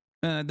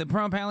the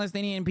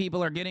pro-Palestinian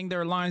people are getting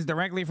their lines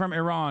directly from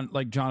Iran,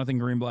 like Jonathan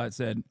Greenblatt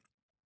said.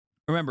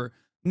 Remember,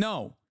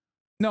 no,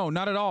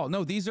 not at all.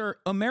 No, these are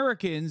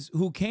Americans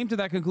who came to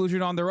that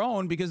conclusion on their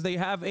own because they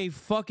have a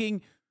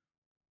fucking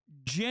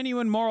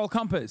genuine moral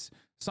compass,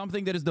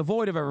 something that is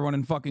devoid of everyone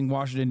in fucking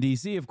Washington,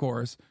 D.C., of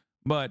course.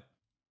 But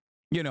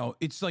you know,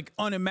 it's like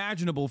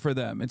unimaginable for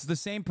them. It's the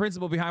same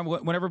principle behind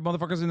whenever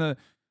motherfuckers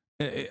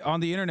on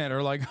the internet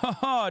are like,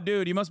 haha,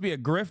 dude, you must be a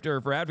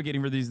grifter for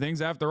advocating for these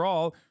things. After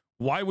all,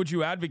 why would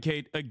you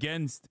advocate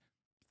against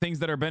things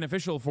that are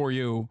beneficial for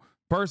you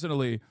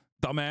personally,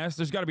 dumbass?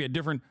 There's got to be a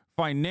different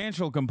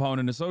financial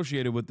component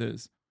associated with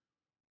this.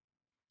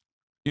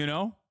 You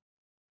know?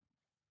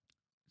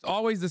 It's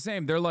always the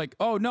same. They're like,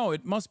 oh, no,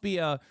 it must be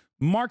a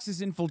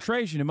Marxist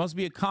infiltration. It must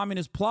be a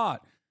communist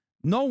plot.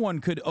 No one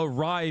could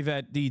arrive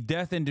at the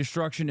death and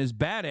destruction is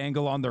bad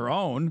angle on their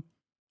own.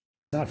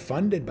 It's not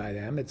funded by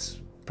them. It's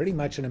pretty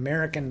much an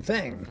American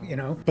thing, you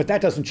know? But that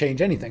doesn't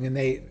change anything.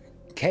 And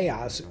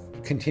chaos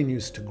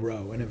continues to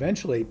grow. And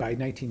eventually, by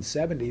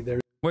 1970,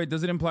 there's... Wait,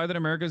 does it imply that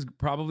America's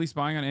probably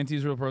spying on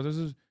anti-Israel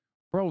protesters?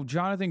 Bro,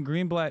 Jonathan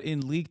Greenblatt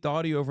in leaked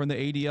audio from the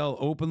ADL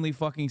openly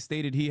fucking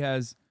stated he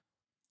has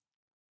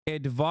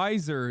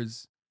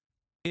advisors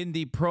in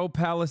the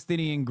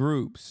pro-Palestinian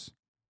groups.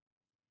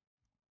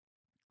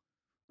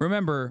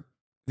 Remember,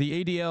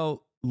 the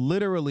ADL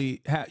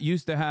literally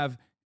used to have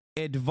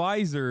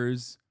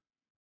advisors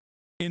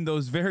in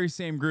those very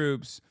same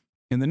groups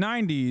in the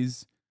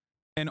 90s,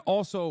 and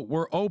also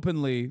were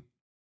openly,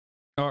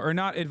 or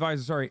not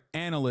advisors, sorry,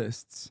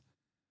 analysts.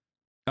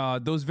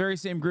 Those very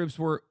same groups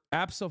were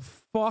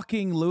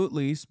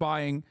abso-fucking-lutely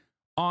spying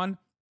on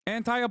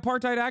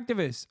anti-apartheid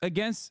activists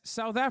against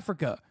South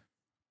Africa.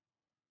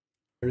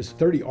 There's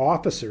 30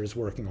 officers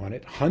working on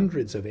it,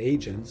 hundreds of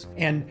agents,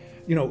 and,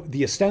 you know,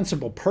 the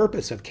ostensible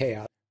purpose of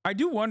chaos. I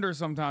do wonder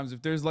sometimes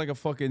if there's like a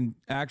fucking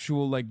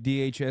actual like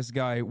DHS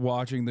guy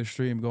watching the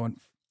stream going,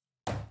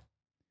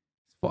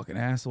 fucking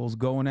assholes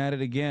going at it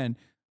again.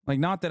 Like,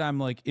 not that I'm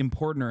like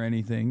important or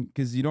anything,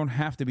 because you don't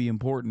have to be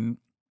important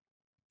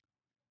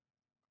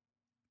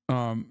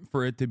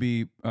for it to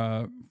be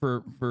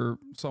for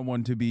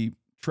someone to be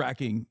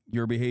tracking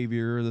your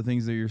behavior or the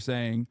things that you're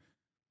saying.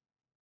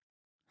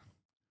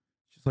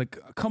 Just like,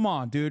 come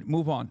on, dude,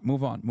 move on,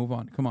 come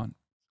on.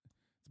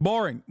 It's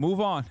boring, move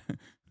on.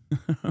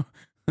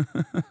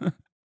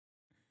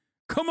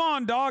 Come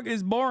on, dog,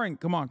 it's boring.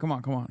 Come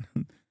on.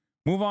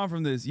 Move on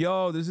from this.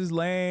 Yo, this is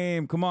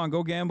lame. Come on,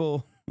 go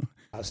gamble.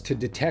 To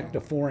detect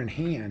a foreign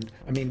hand.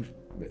 I mean,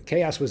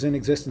 chaos was in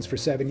existence for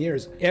 7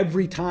 years.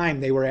 Every time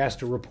they were asked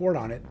to report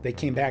on it, they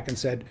came back and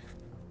said,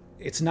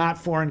 it's not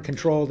foreign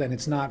controlled and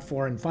it's not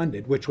foreign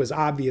funded, which was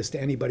obvious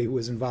to anybody who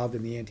was involved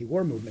in the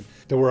anti-war movement.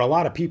 There were a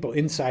lot of people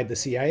inside the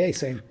CIA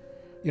saying,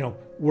 you know,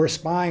 we're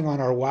spying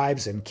on our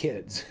wives and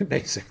kids,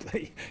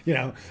 basically. You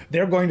know,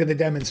 they're going to the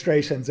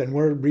demonstrations and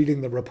we're reading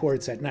the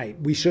reports at night.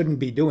 We shouldn't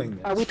be doing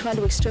this. Are we trying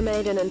to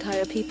exterminate an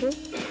entire people?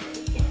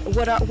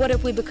 What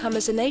have we become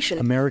as a nation?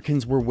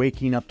 Americans were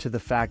waking up to the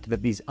fact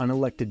that these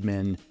unelected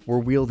men were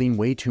wielding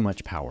way too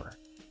much power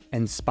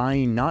and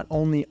spying not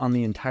only on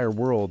the entire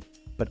world,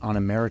 but on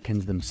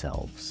Americans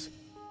themselves.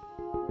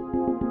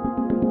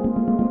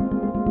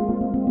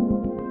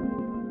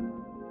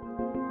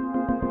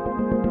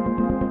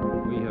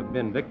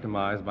 Been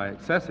victimized by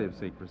excessive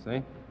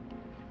secrecy,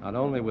 not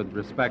only with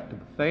respect to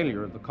the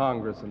failure of the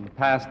Congress in the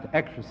past to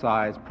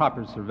exercise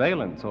proper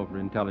surveillance over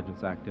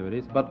intelligence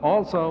activities, but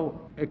also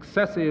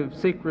excessive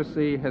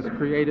secrecy has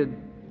created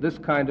this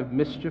kind of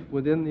mischief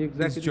within the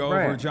executive It's Jover.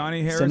 branch.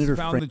 Johnny Harris Senator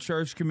found the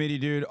church committee,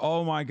 dude.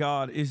 Oh my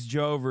God, it's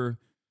Jover.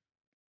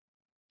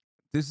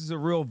 This is a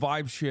real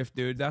vibe shift,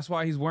 dude. That's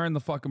why he's wearing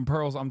the fucking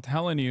pearls. I'm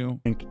telling you.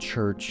 Frank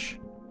Church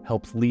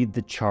helped lead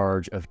the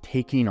charge of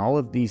taking all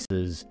of these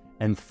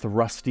and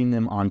thrusting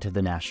them onto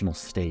the national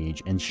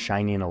stage and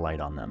shining a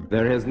light on them.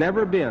 There has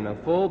never been a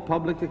full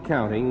public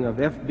accounting of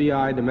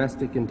FBI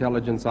domestic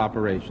intelligence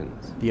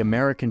operations. The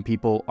American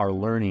people are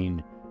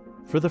learning,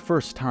 for the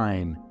first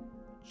time,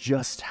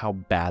 just how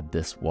bad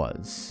this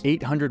was.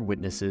 800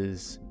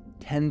 witnesses,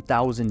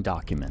 10,000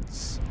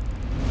 documents.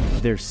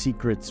 Their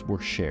secrets were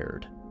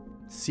shared.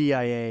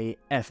 CIA,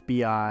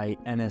 FBI,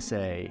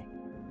 NSA,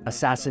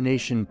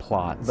 assassination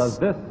plots. Does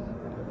this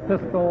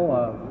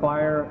pistol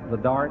fire the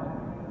dart?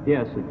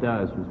 Yes, it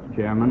does, Mr.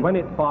 Chairman. When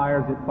it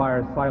fires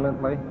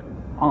silently?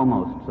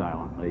 Almost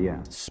silently,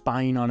 yes.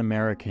 Spying on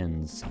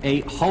Americans. A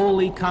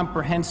wholly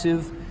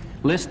comprehensive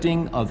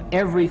listing of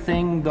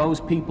everything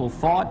those people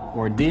thought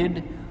or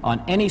did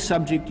on any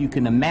subject you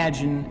can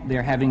imagine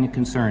they're having a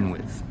concern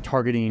with.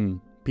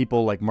 Targeting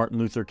people like Martin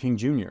Luther King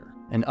Jr.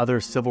 and other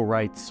civil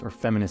rights or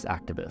feminist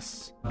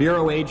activists.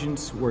 Bureau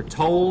agents were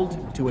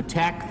told to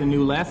attack the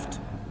New Left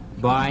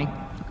by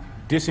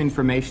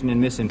disinformation and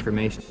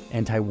misinformation.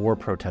 Anti-war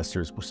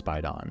protesters were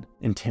spied on,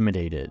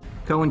 intimidated.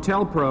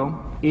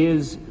 COINTELPRO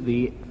is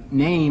the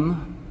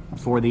name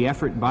for the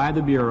effort by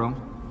the Bureau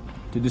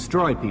to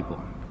destroy people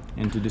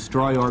and to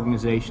destroy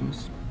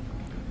organizations,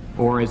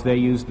 or as they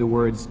use the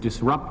words,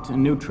 disrupt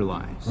and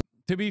neutralize.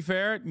 To be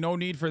fair, no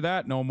need for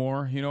that no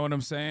more. You know what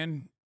I'm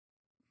saying?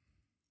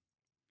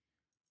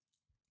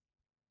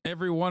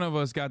 Every one of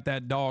us got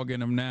that dog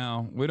in them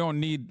now. We don't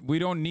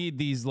need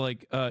these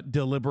like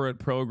deliberate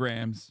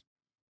programs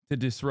to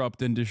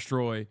disrupt and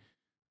destroy.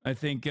 I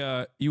think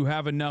you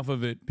have enough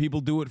of it. People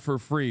do it for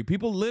free.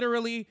 People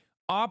literally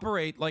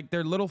operate like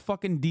they're little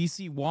fucking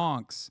DC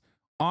wonks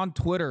on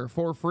Twitter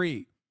for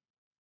free.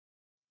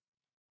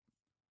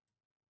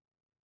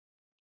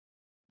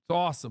 It's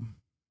awesome.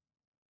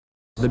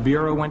 The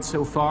Bureau went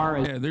so far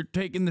as... Yeah, they're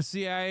taking the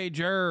CIA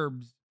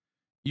gerbs.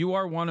 You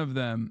are one of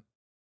them.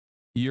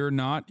 You're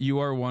not. You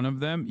are one of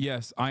them.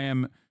 Yes, I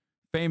am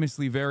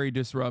famously very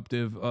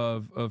disruptive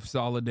of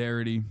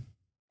solidarity.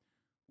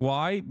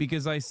 Why?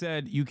 Because I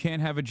said you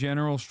can't have a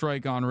general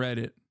strike on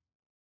Reddit.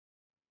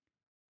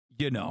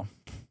 You know.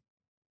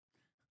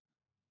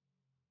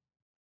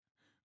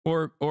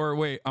 Or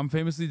wait, I'm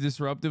famously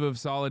disruptive of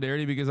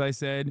solidarity because I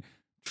said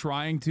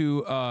trying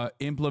to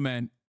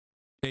implement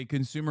a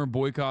consumer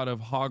boycott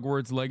of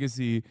Hogwarts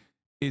Legacy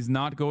is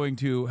not going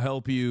to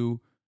help you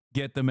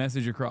get the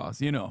message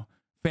across, you know,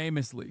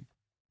 famously.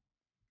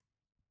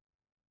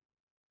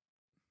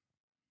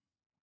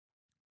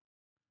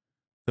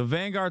 The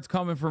Vanguard's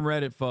coming from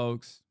Reddit,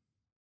 folks.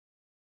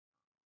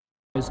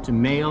 Is to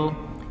mail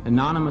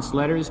anonymous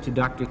letters to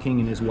Dr. King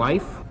and his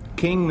wife.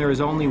 King, there is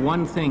only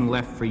one thing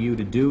left for you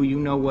to do. You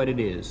know what it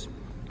is.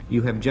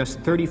 You have just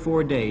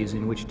 34 days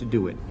in which to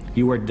do it.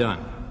 You are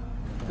done.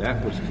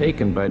 That was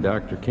taken by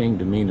Dr. King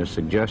to mean a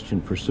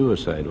suggestion for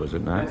suicide, was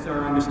it not? That's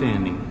our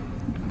understanding,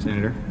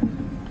 Senator.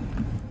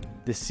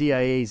 The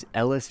CIA's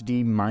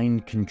LSD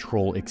mind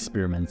control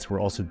experiments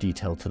were also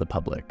detailed to the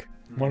public.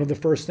 One of the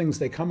first things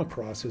they come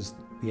across is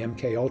the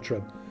MK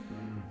Ultra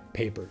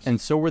papers. And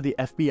so were the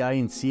FBI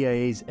and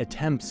CIA's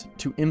attempts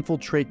to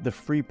infiltrate the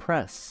free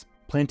press,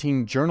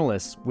 planting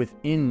journalists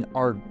within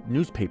our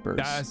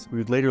newspapers. We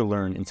would later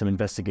learn in some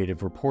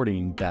investigative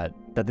reporting that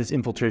this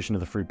infiltration of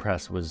the free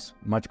press was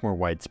much more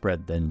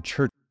widespread than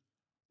church.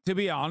 To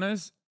be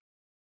honest,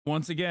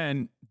 once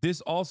again, this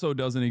also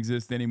doesn't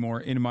exist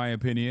anymore, in my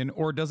opinion,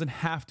 or doesn't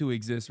have to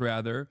exist,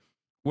 rather,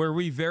 where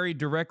we very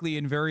directly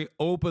and very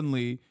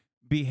openly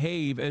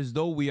behave as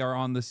though we are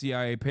on the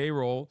CIA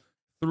payroll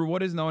through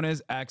what is known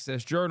as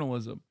access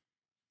journalism.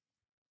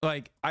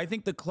 Like, I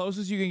think the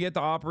closest you can get to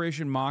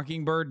Operation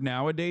Mockingbird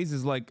nowadays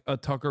is like a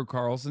Tucker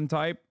Carlson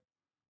type,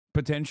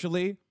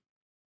 potentially.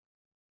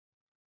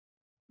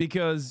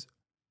 Because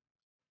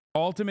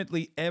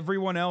ultimately,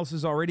 everyone else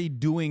is already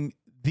doing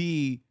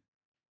the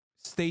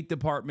State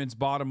Department's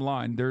bottom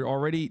line. They're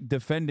already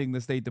defending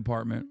the State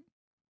Department.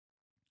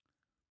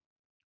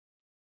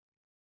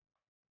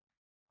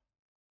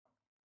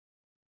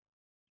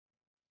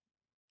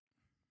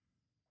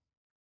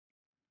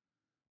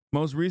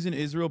 Most recent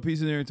Israel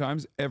piece in the New York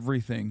Times,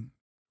 everything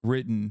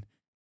written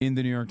in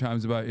the New York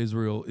Times about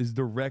Israel is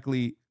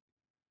directly,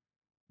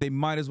 they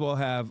might as well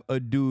have a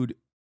dude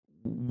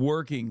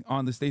working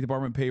on the State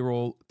Department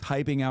payroll,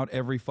 typing out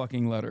every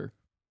fucking letter.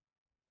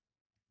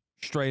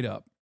 Straight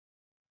up.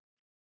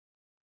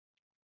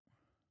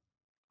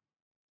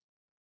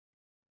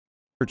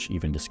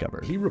 Even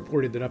discovered. He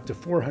reported that up to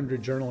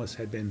 400 journalists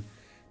had been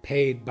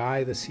paid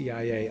by the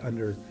CIA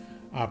under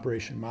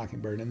Operation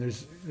Mockingbird, and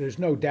there's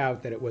no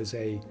doubt that it was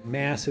a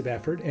massive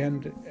effort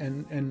and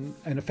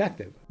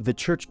effective. The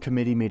Church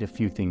Committee made a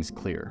few things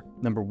clear.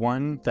 Number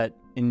one, that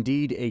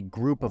indeed a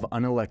group of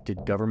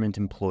unelected government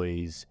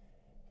employees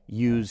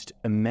used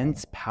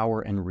immense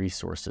power and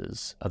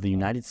resources of the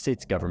United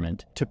States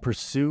government to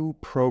pursue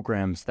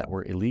programs that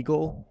were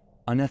illegal,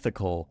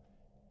 unethical,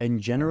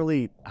 and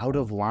generally out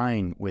of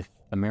line with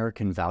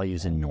American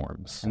values and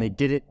norms. And they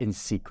did it in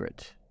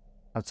secret,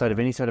 outside of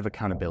any sort of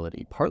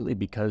accountability, partly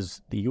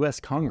because the U.S.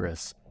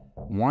 Congress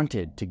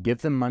wanted to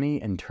give them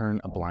money and turn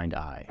a blind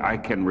eye. I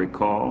can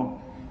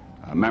recall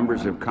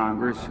members of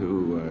Congress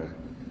who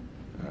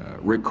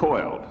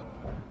recoiled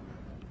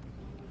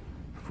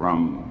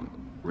from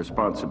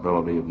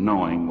responsibility of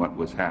knowing what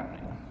was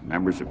happening.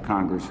 Members of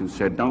Congress who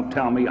said, "Don't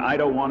tell me, I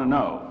don't want to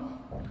know."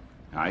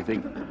 I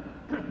think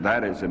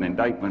that is an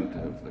indictment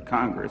of the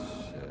Congress,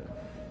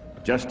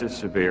 just as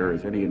severe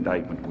as any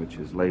indictment which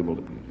is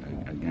labeled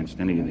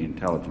against any of the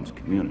intelligence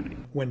community.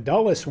 When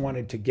Dulles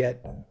wanted to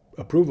get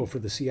approval for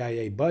the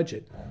CIA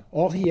budget,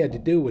 all he had to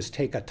do was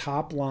take a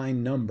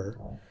top-line number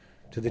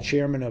to the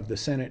chairman of the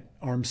Senate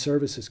Armed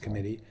Services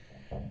Committee,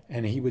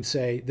 and he would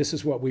say, "This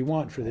is what we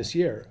want for this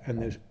year."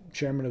 And the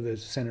chairman of the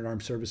Senate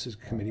Armed Services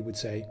Committee would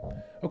say,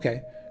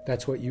 "Okay,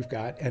 that's what you've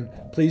got, and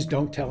please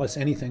don't tell us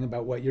anything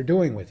about what you're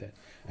doing with it."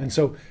 And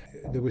so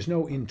there was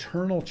no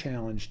internal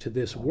challenge to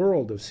this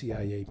world of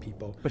CIA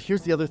people. But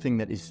here's the other thing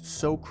that is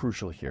so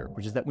crucial here,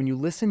 which is that when you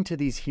listen to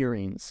these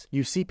hearings,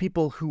 you see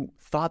people who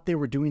thought they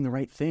were doing the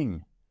right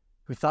thing,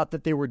 who thought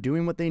that they were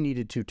doing what they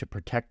needed to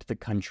protect the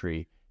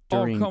country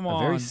during a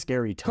very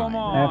scary time.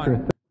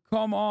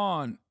 Come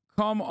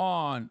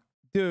on,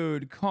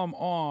 dude, come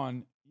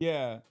on.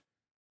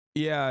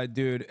 Yeah,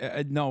 dude.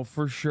 No,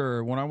 for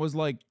sure. When I was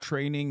like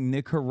training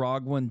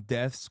Nicaraguan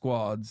death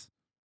squads,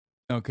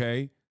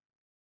 okay,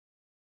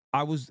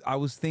 I was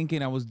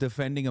thinking I was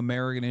defending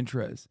American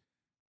interests.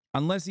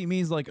 Unless he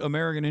means like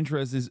American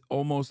interest is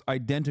almost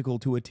identical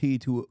to a T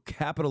to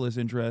capitalist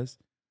interest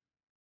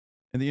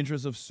and the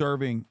interest of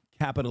serving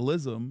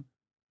capitalism.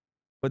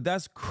 But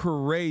that's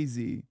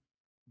crazy.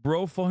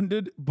 Bro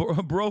folded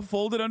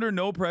under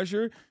no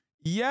pressure.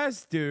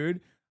 Yes,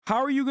 dude. How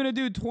are you going to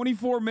do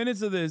 24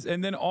 minutes of this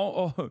and then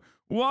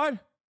what?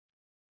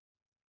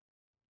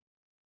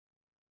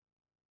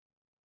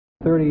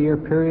 30-year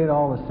period,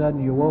 all of a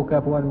sudden you woke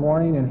up one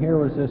morning and here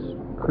was this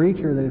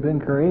creature that had been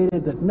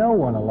created that no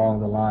one along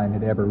the line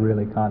had ever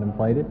really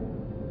contemplated.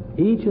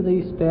 Each of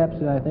these steps,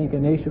 I think,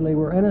 initially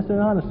were innocent,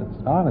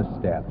 honest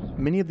steps.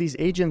 Many of these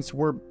agents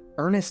were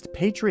earnest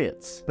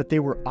patriots, but they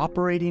were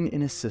operating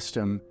in a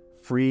system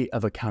free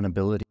of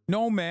accountability.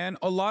 No, man.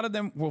 A lot of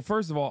them, well,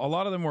 first of all, a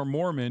lot of them were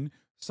Mormon.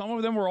 Some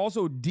of them were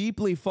also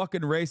deeply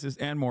fucking racist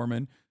and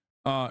Mormon.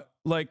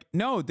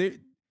 No,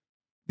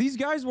 these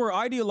guys were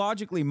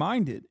ideologically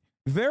minded.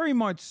 Very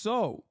much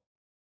so.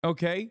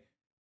 Okay?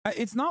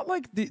 It's not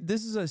like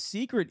this is a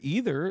secret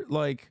either.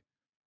 Like,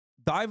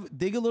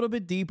 dig a little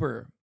bit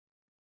deeper.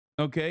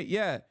 Okay?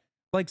 Yeah.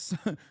 Like,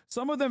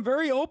 some of them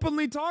very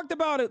openly talked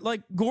about it.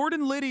 Like,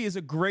 Gordon Liddy is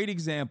a great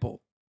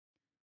example.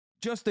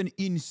 Just an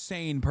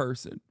insane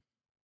person.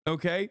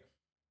 Okay?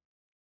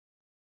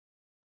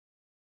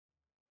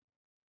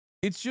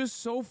 It's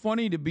just so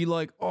funny to be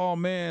like, oh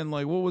man,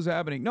 like what was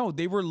happening? No,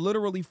 they were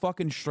literally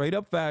fucking straight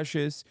up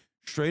fascists,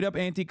 straight up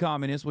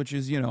anti-communist, which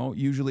is, you know,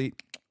 usually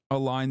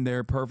aligned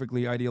there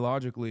perfectly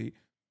ideologically,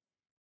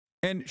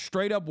 and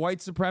straight up white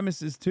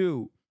supremacists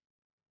too.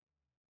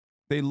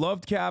 They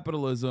loved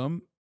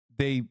capitalism.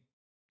 They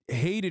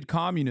hated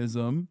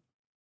communism.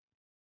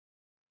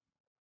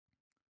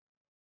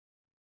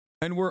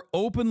 And were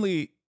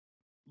openly,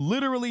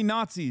 literally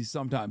Nazis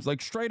sometimes,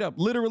 like straight up,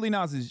 literally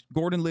Nazis.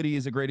 Gordon Liddy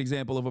is a great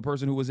example of a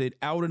person who was an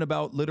out and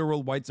about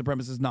literal white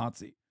supremacist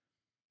Nazi.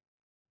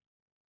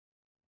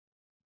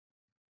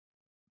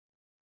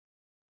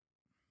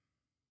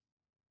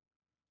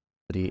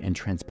 And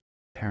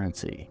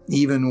transparency.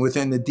 Even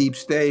within the deep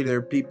state, there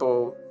are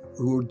people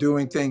who are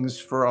doing things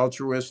for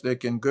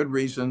altruistic and good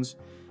reasons,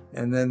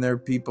 and then there are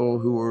people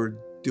who are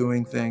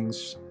doing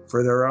things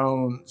for their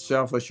own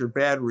selfish or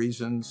bad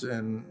reasons,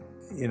 and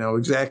you know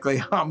exactly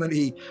how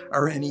many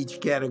are in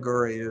each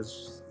category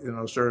is, you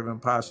know, sort of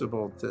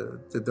impossible to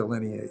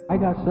delineate. I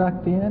got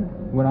sucked in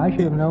when I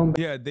should have known.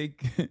 Yeah, they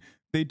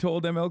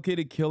told MLK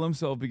to kill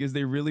himself because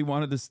they really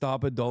wanted to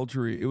stop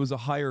adultery. It was a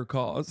higher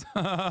cause.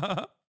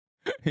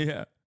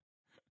 Yeah.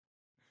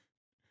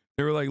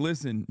 They were like,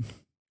 listen,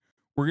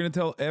 we're going to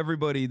tell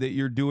everybody that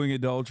you're doing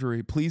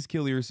adultery. Please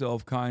kill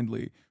yourself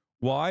kindly.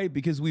 Why?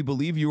 Because we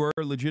believe you are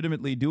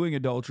legitimately doing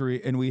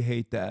adultery and we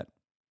hate that.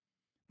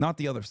 Not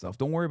the other stuff.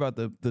 Don't worry about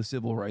the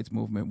civil rights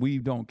movement. We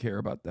don't care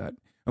about that.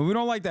 And we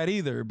don't like that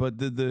either, but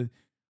the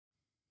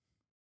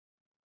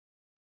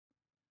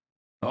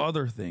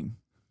other thing.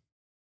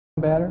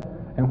 Better,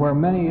 and where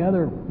many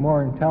other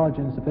more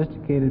intelligent,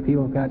 sophisticated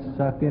people got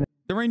sucked in.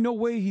 There ain't no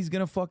way he's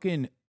going to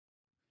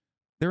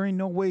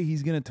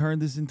turn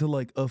this into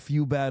like a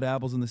few bad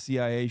apples in the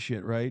CIA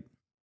shit, right?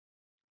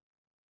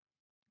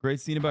 Great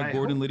scene about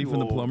Gordon Liddy from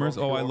the Plumbers.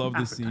 Oh, I love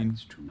this scene.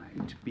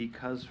 Tonight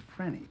because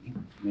Frenny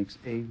makes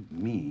a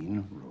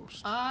mean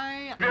roast.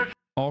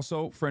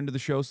 Also, friend of the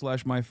show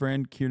 / my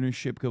friend, Kiernan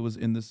Shipka was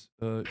in this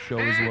show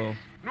as well.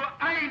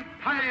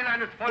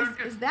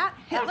 Is that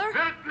Hitler?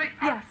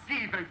 Yes.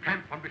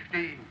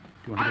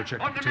 Do you want to go check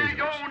the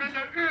potatoes?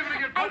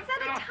 I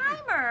set a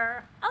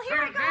timer. I'll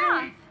hear it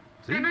off.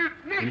 See?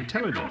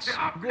 Intelligence.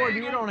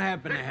 Gordon, you don't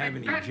happen to have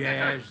any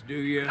jazz, do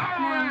you?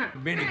 No.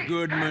 Benny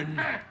Goodman?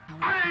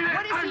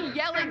 What is he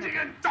yelling?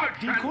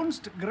 Die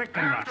Kunst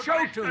Greckenrath.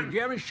 Show tunes. Do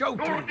you have any show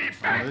tunes?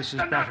 Oh, this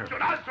is better.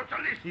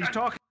 He's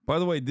talking. By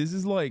the way, this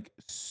is like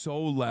so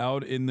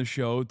loud in the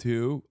show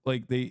too.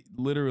 Like they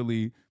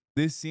literally,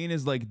 this scene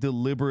is like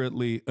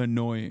deliberately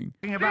annoying.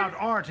 About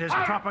art as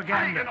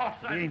propaganda.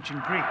 The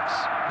ancient Greeks.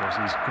 Of course,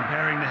 he's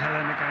comparing the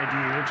Hellenic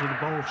ideal to the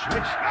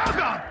Bolsheviks. Oh,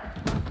 God!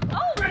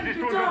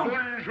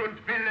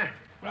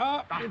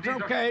 Oh, it's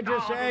okay.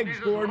 Just eggs,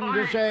 Gordon.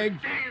 Just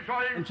eggs.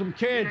 And some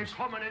kids.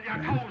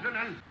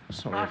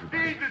 Sorry,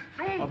 everybody.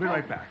 I'll be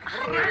right back. Easy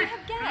going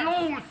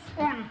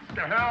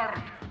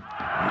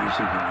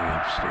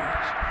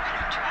upstairs.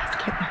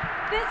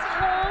 This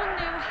whole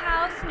new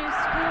house, new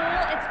school,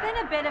 it's been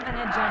a bit of an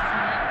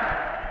adjustment.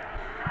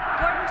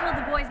 Gordon told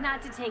the boys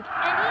not to take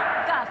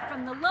any guff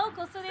from the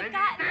locals, so they've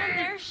gotten in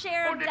their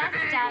share of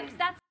dust ups.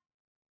 That's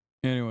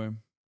Anyway.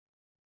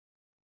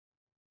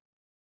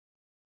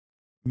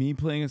 Me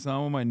playing a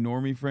song with my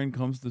normie friend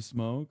comes to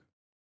smoke.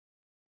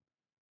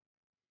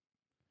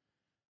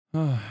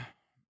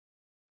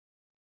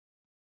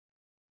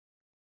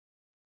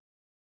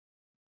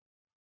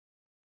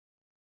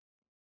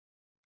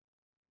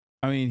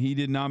 I mean, he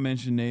did not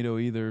mention NATO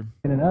either.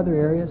 And in other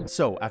areas.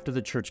 So after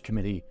the church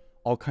committee,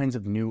 all kinds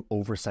of new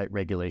oversight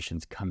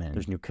regulations come in.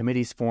 There's new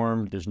committees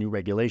formed, there's new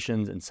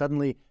regulations, and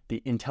suddenly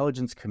the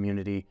intelligence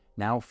community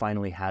now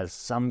finally has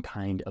some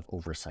kind of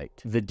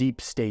oversight. The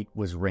deep state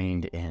was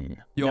reined in.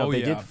 Now,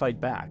 they did fight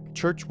back.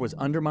 Church was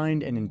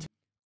undermined and...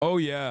 Oh,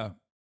 yeah.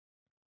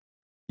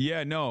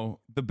 Yeah, no.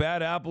 The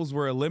bad apples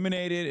were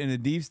eliminated and the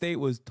deep state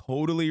was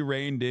totally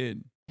reined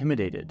in.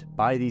 Intimidated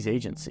by these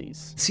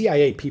agencies.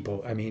 CIA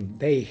people, I mean,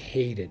 they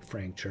hated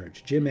Frank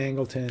Church. Jim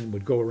Angleton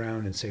would go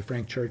around and say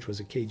Frank Church was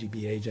a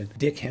KGB agent.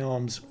 Dick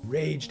Helms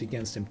raged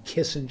against him.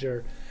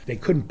 Kissinger. They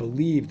couldn't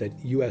believe that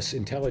U.S.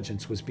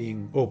 intelligence was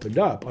being opened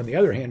up. On the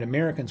other hand,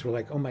 Americans were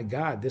like, oh my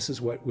God, this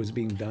is what was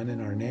being done in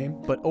our name.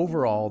 But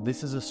overall,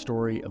 this is a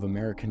story of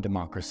American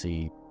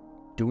democracy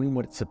doing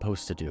what it's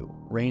supposed to do.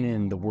 Rein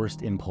in the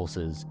worst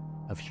impulses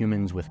of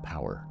humans with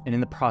power, and in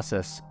the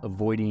process,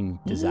 avoiding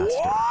disaster.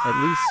 What?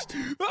 At least...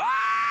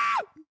 Ah!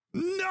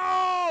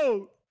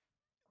 No!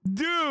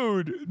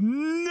 Dude,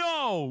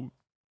 no!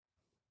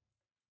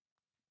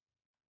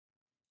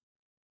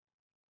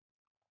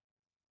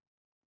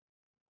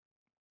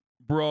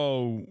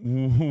 Bro,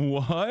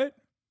 what?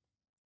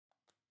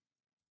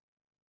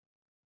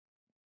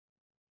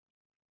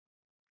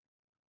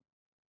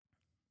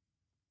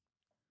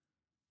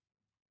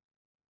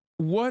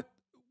 What?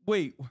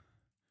 Wait.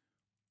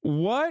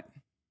 What?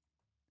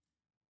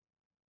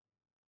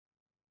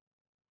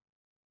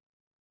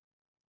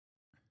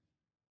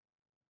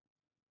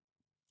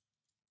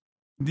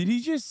 Did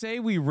he just say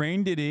we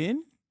reined it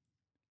in?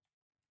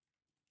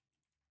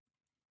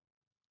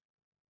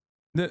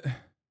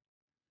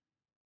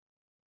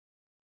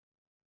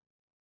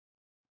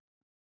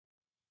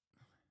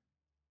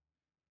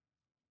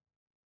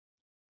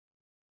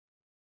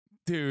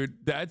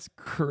 Dude, that's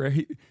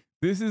crazy.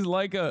 This is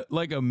like a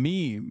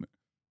meme.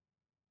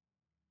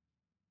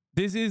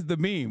 This is the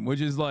meme,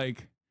 which is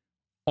like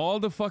all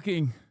the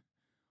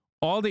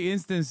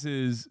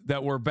instances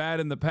that were bad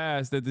in the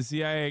past that the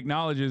CIA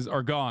acknowledges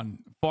are gone,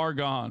 far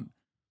gone.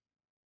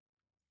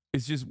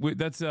 It's just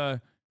that's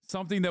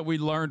something that we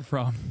learned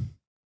from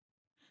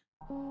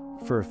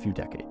for a few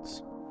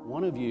decades.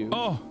 One of you.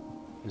 Oh,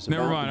 is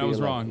never about mind. to I be was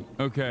elected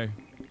wrong. Okay.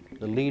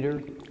 The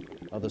leader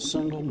of the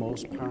single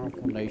most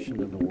powerful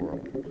nation in the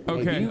world.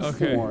 Okay. Have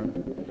you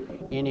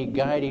formed any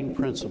guiding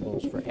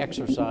principles for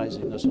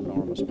exercising this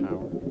enormous power?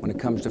 When it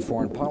comes to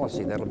foreign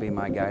policy, that'll be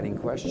my guiding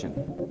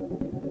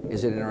question.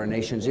 Is it in our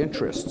nation's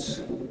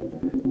interests?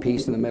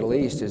 Peace in the Middle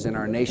East is in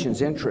our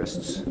nation's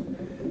interests.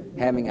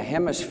 Having a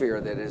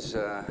hemisphere that is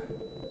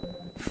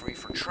free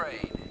for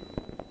trade.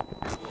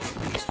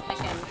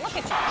 Look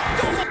at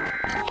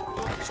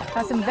you.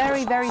 There's some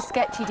very, very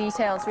sketchy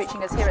details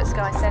reaching us here at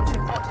Sky Centre.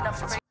 Important enough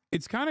to bring.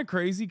 It's kind of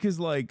crazy because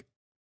like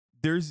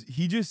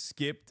he just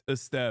skipped a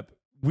step.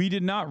 We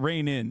did not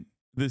rein in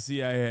the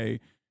CIA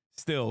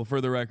still,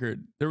 for the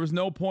record. There was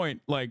no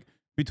point like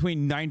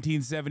between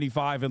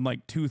 1975 and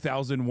like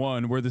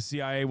 2001 where the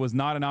CIA was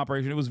not in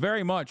operation. It was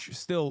very much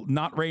still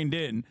not reined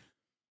in.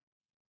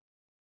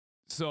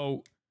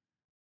 So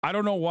I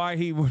don't know why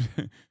he would.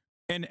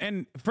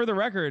 And for the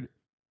record,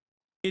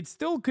 it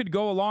still could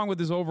go along with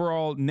this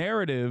overall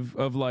narrative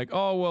of like,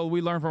 oh, well,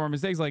 we learned from our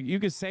mistakes. Like you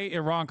could say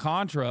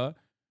Iran-Contra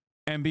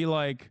and be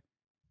like,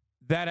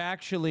 that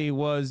actually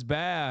was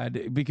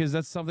bad because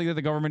that's something that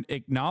the government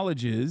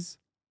acknowledges.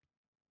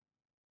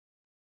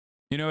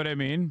 You know what I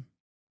mean?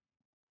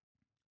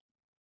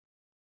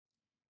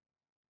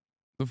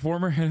 The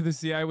former head of the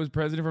CIA was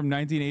president from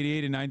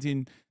 1988 to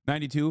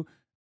 1992.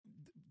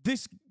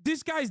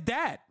 This guy's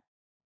dad.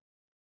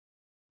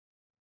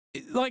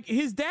 Like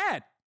his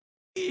dad.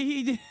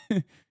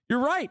 You're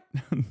right.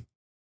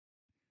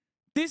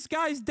 This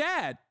guy's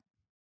dad.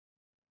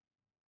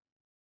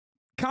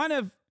 Kind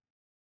of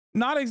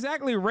not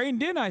exactly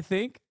reined in, I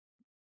think.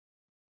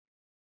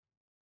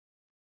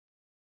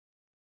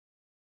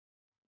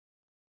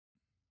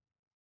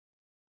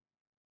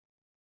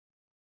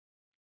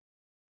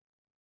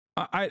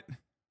 I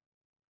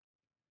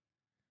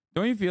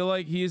don't you feel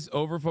like he's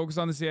over-focused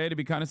on the CIA to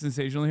be kind of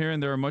sensational here,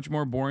 and there are much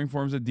more boring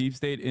forms of deep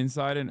state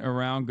inside and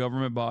around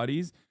government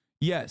bodies?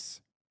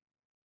 Yes.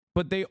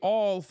 But they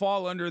all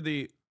fall under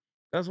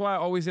that's why I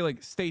always say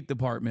like State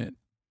Department.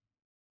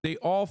 They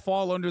all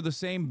fall under the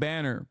same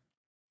banner,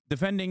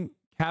 defending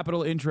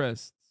capital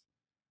interests.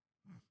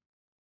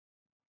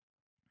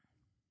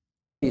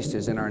 East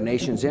is in our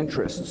nation's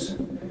interests.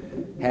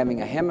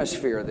 Having a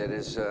hemisphere that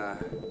is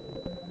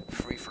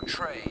free for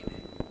trade.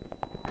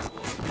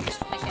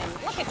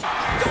 Look at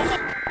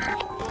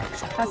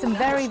you. There's some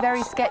very,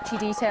 very sketchy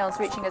details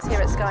reaching us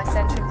here at Sky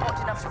Centre.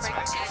 Important enough to bring to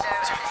you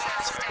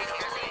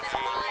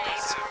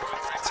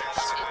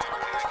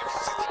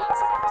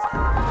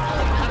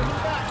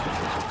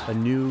A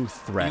new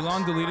threat.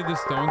 Elon deleted the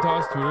Stone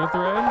Toss Twitter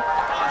thread.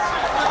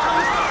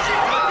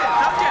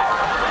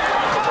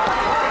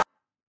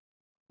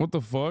 What the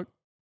fuck?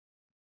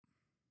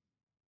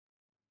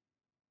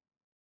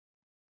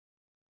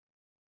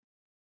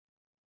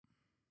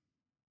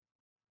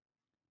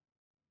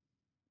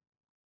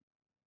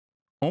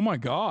 Oh my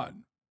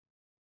God.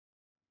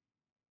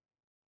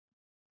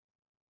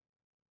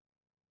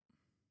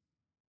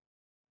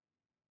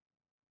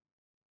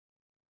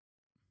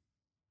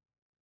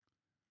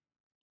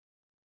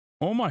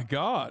 Oh my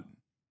God.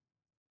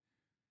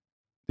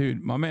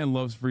 Dude, my man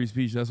loves free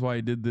speech. That's why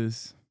he did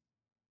this.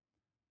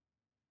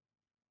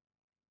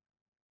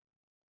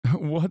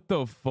 What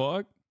the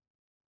fuck?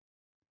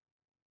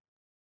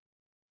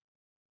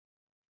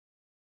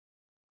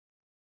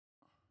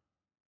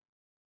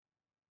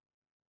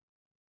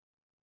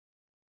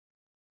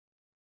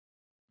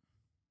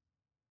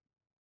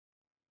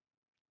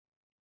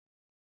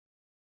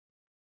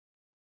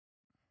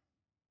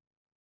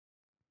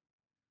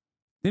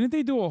 Didn't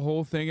they do a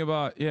whole thing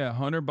about,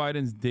 Hunter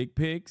Biden's dick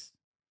pics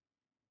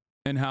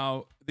and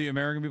how the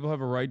American people have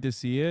a right to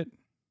see it?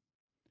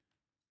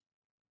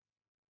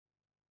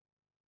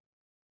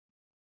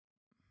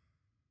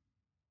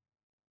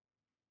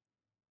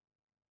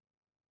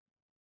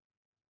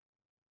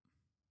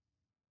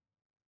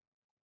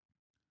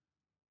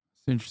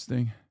 It's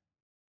interesting.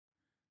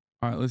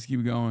 All right, let's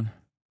keep going.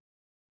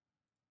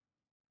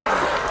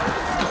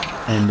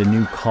 And a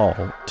new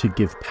call to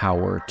give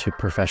power to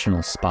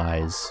professional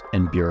spies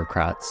and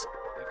bureaucrats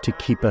to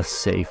keep us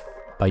safe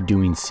by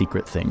doing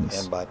secret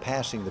things. And by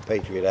passing the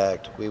Patriot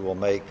Act, we will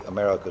make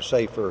America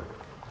safer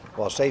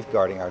while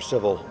safeguarding our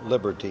civil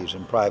liberties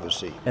and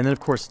privacy. And then, of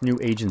course, new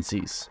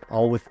agencies,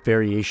 all with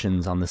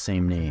variations on the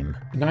same name.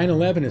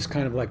 9/11 is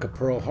kind of like a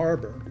Pearl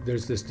Harbor.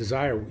 There's this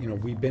desire,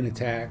 we've been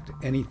attacked,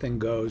 anything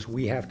goes,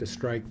 we have to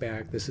strike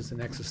back. This is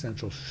an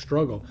existential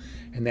struggle.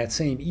 And that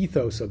same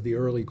ethos of the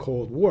early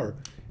Cold War,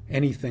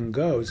 anything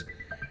goes,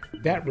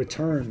 that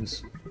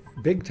returns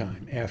big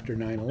time after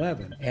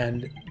 9/11.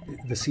 And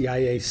the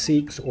CIA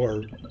seeks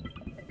or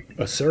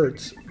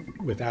asserts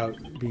without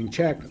being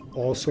checked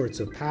all sorts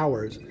of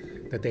powers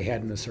that they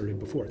hadn't asserted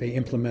before. They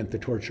implement the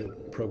torture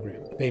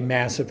program. They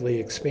massively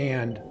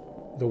expand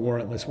the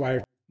warrantless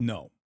wire.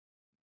 No,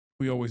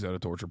 we always had a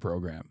torture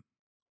program.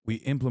 We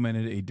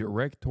implemented a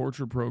direct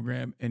torture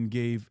program and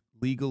gave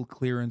legal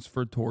clearance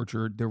for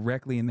torture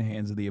directly in the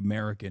hands of the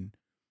American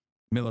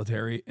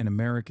military and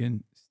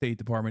American State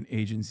Department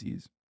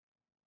agencies.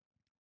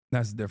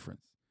 That's the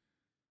difference.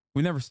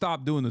 We never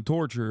stopped doing the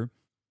torture.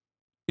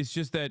 It's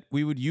just that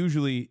we would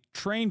usually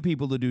train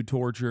people to do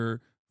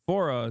torture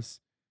for us.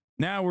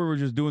 Now we were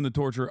just doing the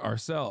torture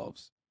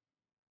ourselves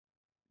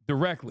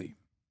directly.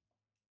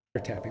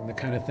 Tapping, the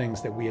kind of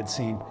things that we had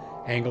seen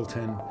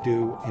Angleton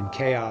do in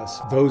Chaos.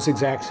 Those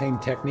exact same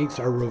techniques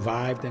are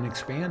revived and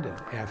expanded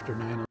after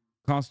 9/11.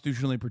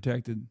 Constitutionally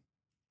protected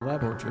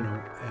torture. You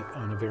know,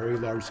 on a very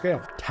large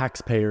scale.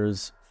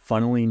 Taxpayers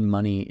funneling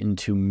money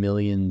into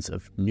millions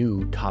of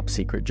new top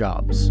secret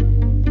jobs.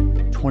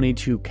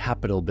 22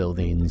 Capitol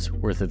buildings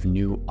worth of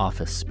new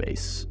office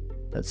space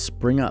that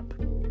spring up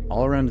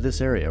all around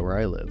this area where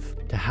I live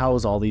to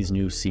house all these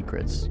new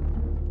secrets.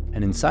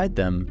 And inside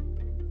them,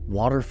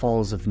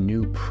 waterfalls of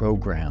new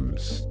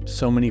programs,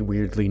 so many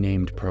weirdly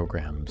named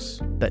programs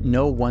that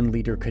no one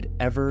leader could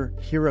ever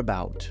hear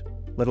about,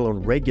 let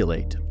alone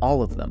regulate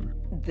all of them.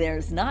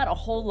 There's not a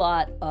whole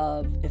lot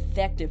of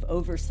effective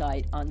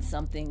oversight on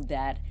something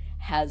that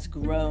has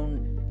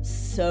grown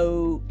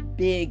so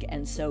big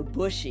and so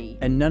bushy.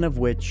 And none of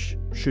which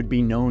should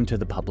be known to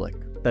the public.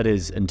 That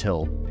is,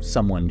 until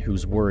someone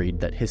who's worried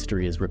that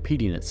history is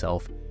repeating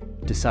itself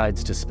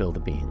decides to spill the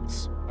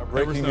beans.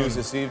 Breaking news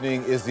this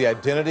evening is the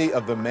identity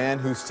of the man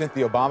who sent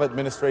the Obama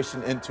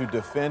administration into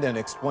defend and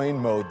explain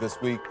mode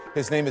this week.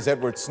 His name is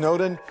Edward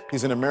Snowden.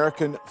 He's an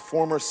American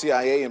former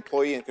CIA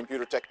employee and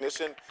computer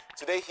technician.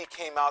 Today he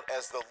came out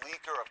as the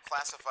leaker of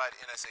classified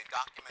NSA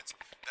documents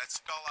that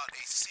spell out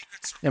a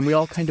secret... And we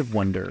all kind of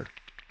wonder,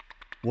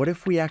 what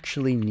if we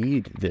actually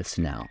need this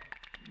now?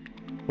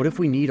 What if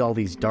we need all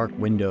these dark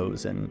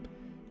windows and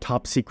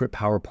top secret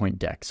PowerPoint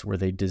decks where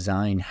they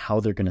design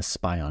how they're going to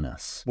spy on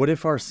us? What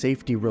if our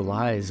safety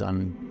relies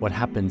on what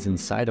happens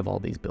inside of all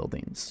these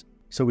buildings?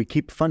 So we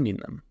keep funding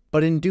them.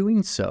 But in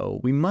doing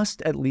so, we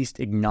must at least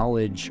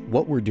acknowledge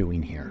what we're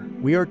doing here.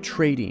 We are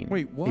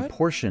trading a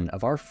portion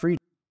of our freedom.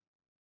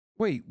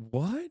 Wait,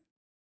 what?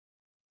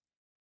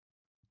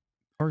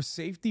 Our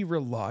safety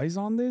relies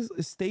on this?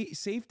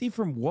 Safety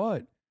from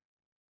what?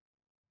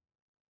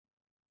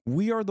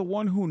 We are the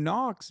one who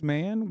knocks,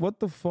 man. What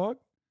the fuck?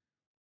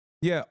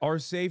 Yeah, our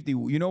safety.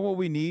 You know what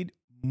we need?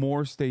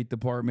 More State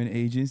Department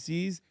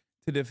agencies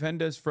to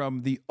defend us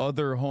from the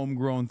other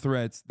homegrown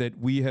threats that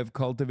we have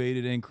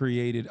cultivated and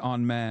created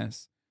en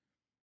masse.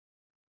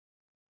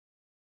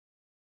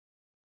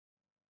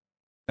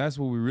 That's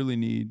what we really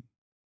need.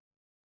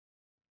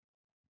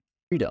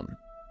 Freedom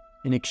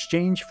in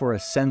exchange for a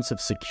sense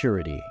of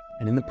security.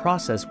 And in the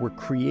process, we're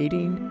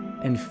creating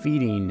and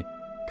feeding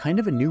kind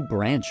of a new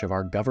branch of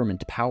our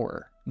government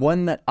power.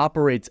 One that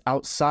operates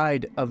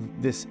outside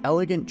of this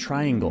elegant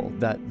triangle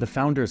that the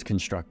founders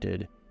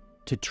constructed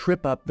to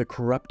trip up the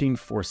corrupting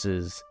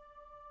forces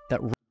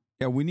that...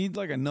 Yeah, we need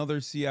like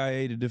another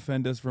CIA to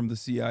defend us from the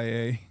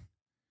CIA.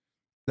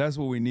 That's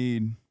what we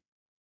need.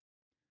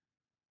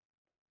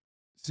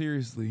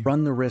 Seriously.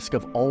 Run the risk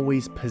of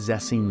always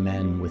possessing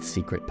men with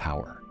secret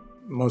power.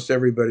 Most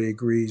everybody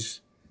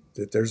agrees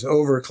that there's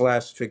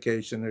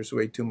overclassification. There's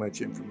way too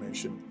much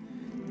information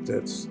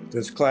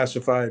that's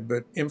classified,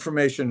 but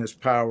information is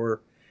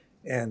power,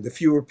 and the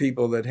fewer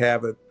people that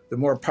have it, the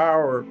more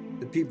power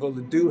the people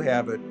that do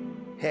have it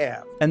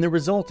have. And the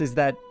result is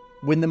that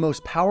when the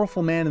most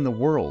powerful man in the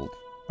world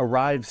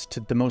arrives to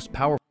the most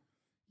powerful...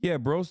 Yeah,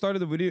 bro started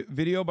the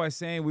video by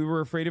saying we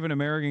were afraid of an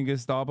American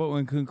Gestapo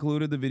and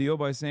concluded the video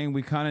by saying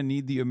we kind of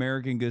need the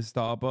American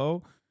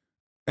Gestapo,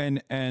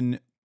 and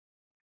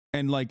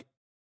like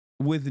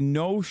with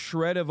no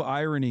shred of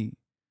irony,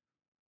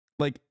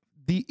 like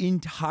the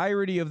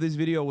entirety of this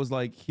video was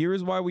like,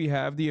 here's why we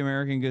have the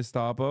American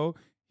Gestapo.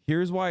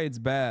 Here's why it's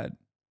bad.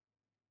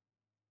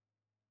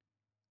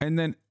 And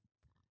then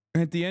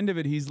at the end of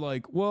it, he's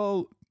like,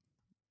 well,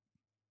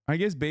 I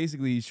guess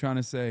basically he's trying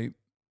to say,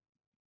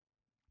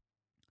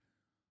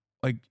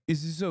 like,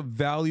 is this a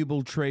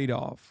valuable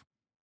trade-off?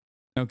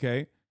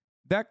 Okay.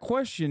 That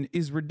question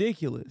is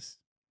ridiculous.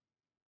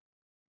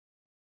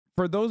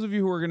 For those of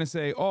you who are going to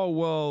say, oh,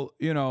 well,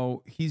 you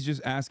know, he's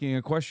just asking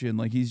a question.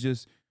 Like he's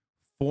just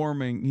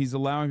he's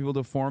allowing people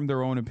to form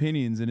their own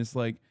opinions. And it's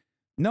like,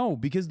 no,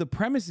 because the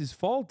premise is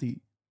faulty.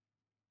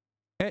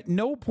 At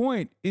no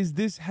point is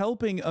this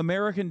helping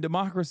American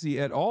democracy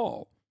at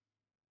all.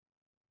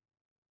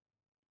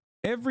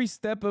 Every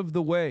step of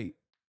the way,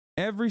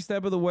 every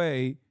single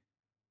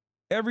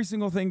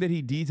thing that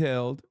he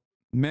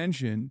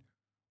mentioned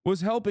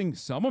was helping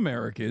some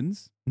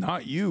Americans,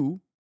 not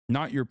you,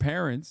 not your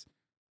parents.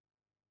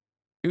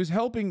 It was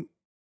helping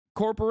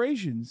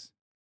corporations,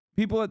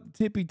 people at the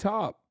tippy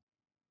top.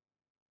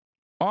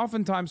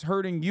 Oftentimes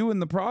hurting you in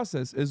the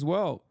process as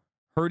well,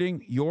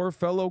 hurting your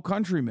fellow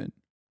countrymen.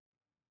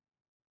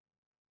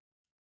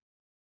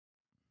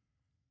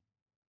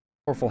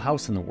 powerful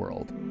house in the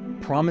world,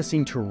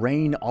 promising to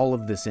rein all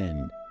of this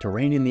in, to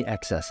rein in the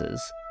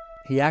excesses,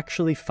 he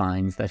actually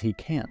finds that he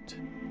can't.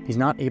 He's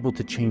not able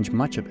to change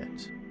much of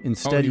it.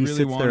 Instead, he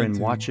sits there and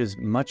watches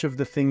much of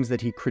the things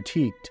that he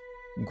critiqued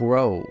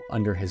grow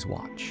under his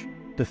watch.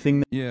 The thing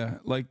that— yeah,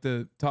 like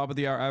the top of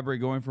the hour ad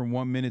break going from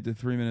 1 minute to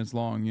 3 minutes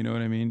long. You know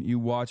what I mean? You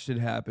watched it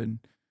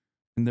happen,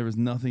 and there was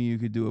nothing you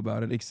could do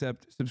about it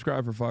except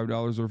subscribe for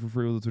 $5 or for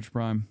free with the Twitch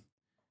Prime.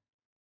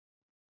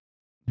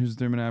 Here's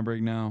the 3-minute ad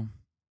break now.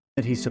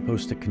 That he's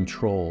supposed to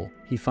control,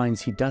 he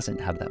finds he doesn't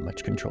have that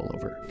much control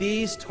over.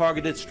 These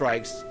targeted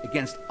strikes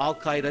against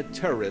Al-Qaeda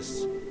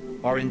terrorists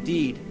are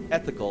indeed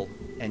ethical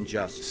and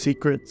just.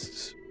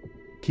 Secrets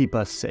keep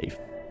us safe,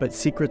 but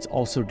secrets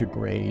also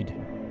degrade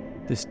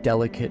this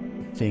delicate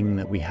thing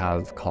that we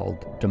have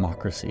called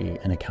democracy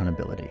and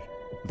accountability.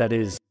 That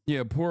is—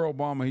 yeah, poor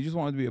Obama. He just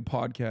wanted to be a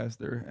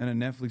podcaster and a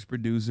Netflix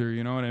producer.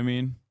 You know what I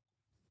mean?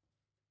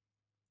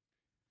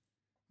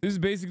 This is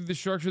basically the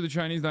structure of the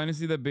Chinese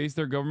dynasty that based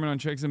their government on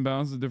checks and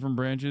balances of different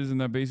branches and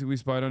that basically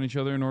spied on each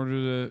other in order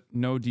to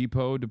no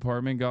depot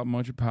department got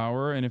much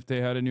power. And if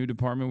they had a new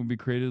department would be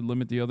created to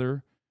limit the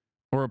other,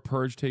 or a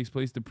purge takes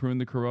place to prune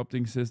the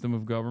corrupting system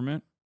of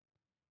government.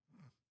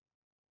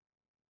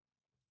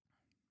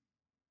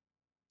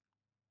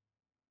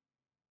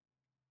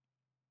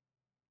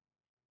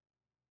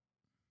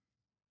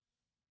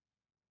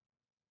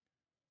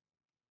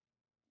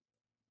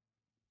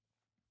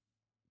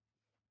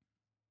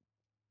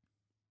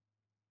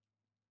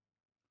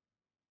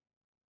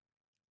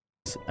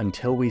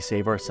 Until we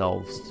save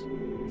ourselves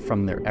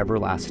from their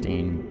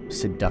everlasting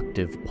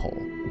seductive pull.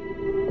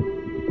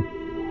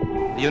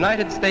 The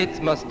United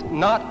States must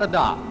not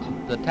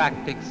adopt the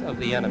tactics of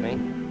the enemy.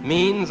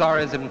 Means are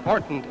as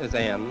important as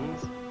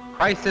ends.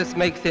 Crisis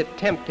makes it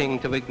tempting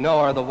to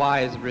ignore the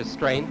wise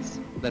restraints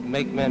that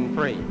make men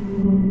free.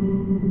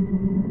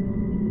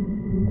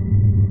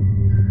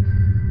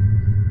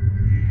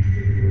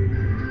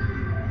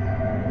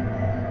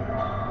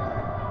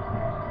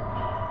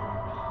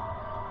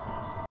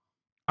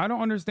 I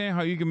don't understand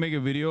how you can make a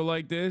video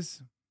like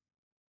this.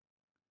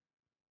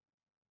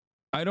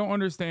 I don't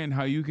understand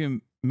how you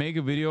can make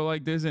a video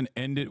like this and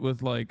end it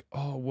with like,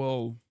 oh,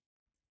 well,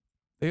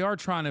 they are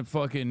trying to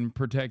fucking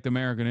protect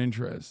American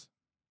interests.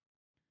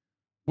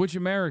 Which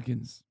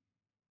Americans?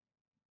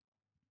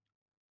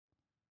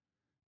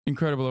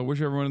 Incredible. I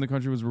wish everyone in the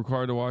country was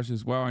required to watch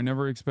this. Wow, I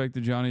never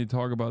expected Johnny to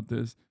talk about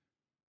this.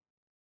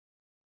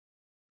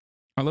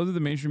 I love that the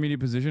mainstream media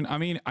position. I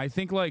mean, I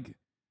think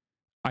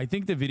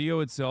the video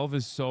itself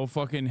is so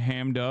fucking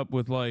hammed up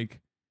with like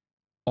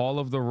all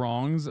of the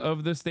wrongs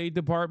of the State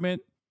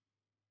Department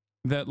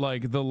that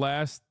like the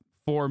last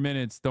 4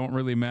 minutes don't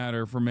really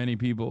matter for many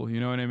people. You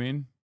know what I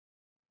mean?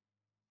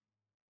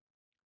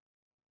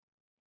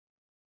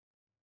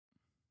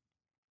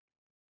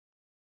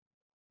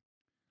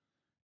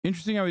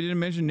 Interesting how he didn't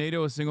mention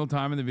NATO a single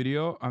time in the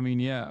video. I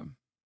mean, yeah.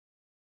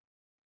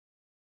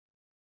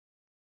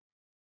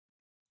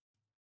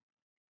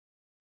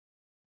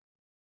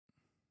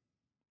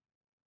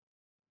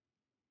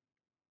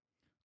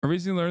 I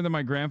recently learned that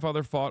my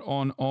grandfather fought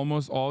on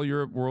almost all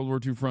Europe World War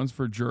II fronts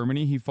for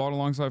Germany. He fought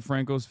alongside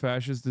Franco's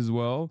fascists as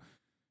well.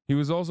 He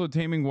was also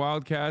taming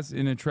wildcats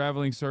in a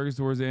traveling circus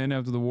towards the end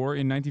after the war.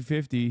 In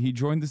 1950, he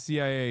joined the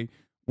CIA,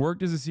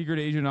 worked as a secret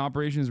agent in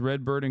Operations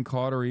Redbird and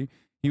Cautery.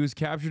 He was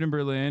captured in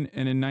Berlin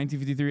and in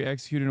 1953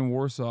 executed in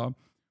Warsaw.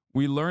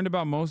 We learned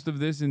about most of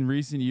this in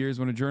recent years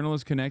when a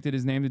journalist connected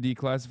his name to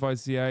declassified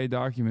CIA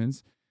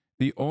documents.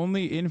 The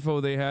only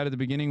info they had at the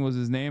beginning was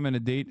his name and a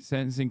date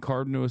sentencing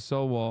carved into a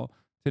cell wall.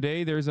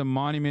 Today, there's a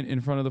monument in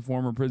front of the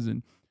former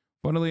prison.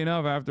 Funnily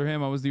enough, after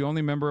him, I was the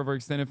only member of our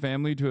extended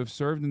family to have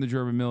served in the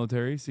German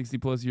military, 60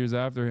 plus years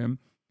after him.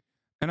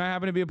 And I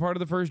happen to be a part of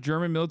the first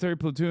German military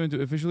platoon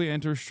to officially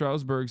enter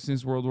Strasbourg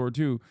since World War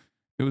II.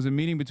 It was a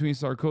meeting between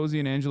Sarkozy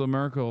and Angela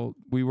Merkel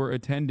we were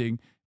attending,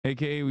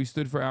 aka we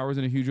stood for hours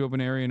in a huge open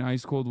area in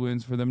ice cold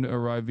winds for them to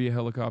arrive via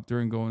helicopter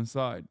and go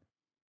inside.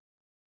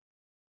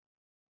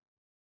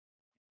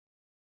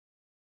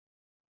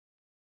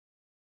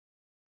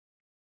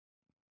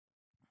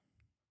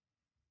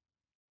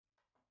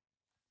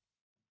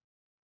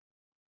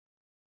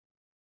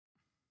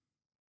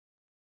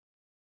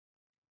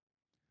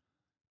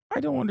 I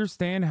don't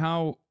understand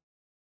how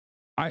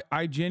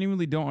I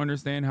genuinely don't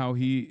understand how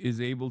he is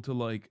able to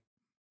like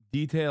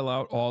detail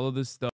out all of this stuff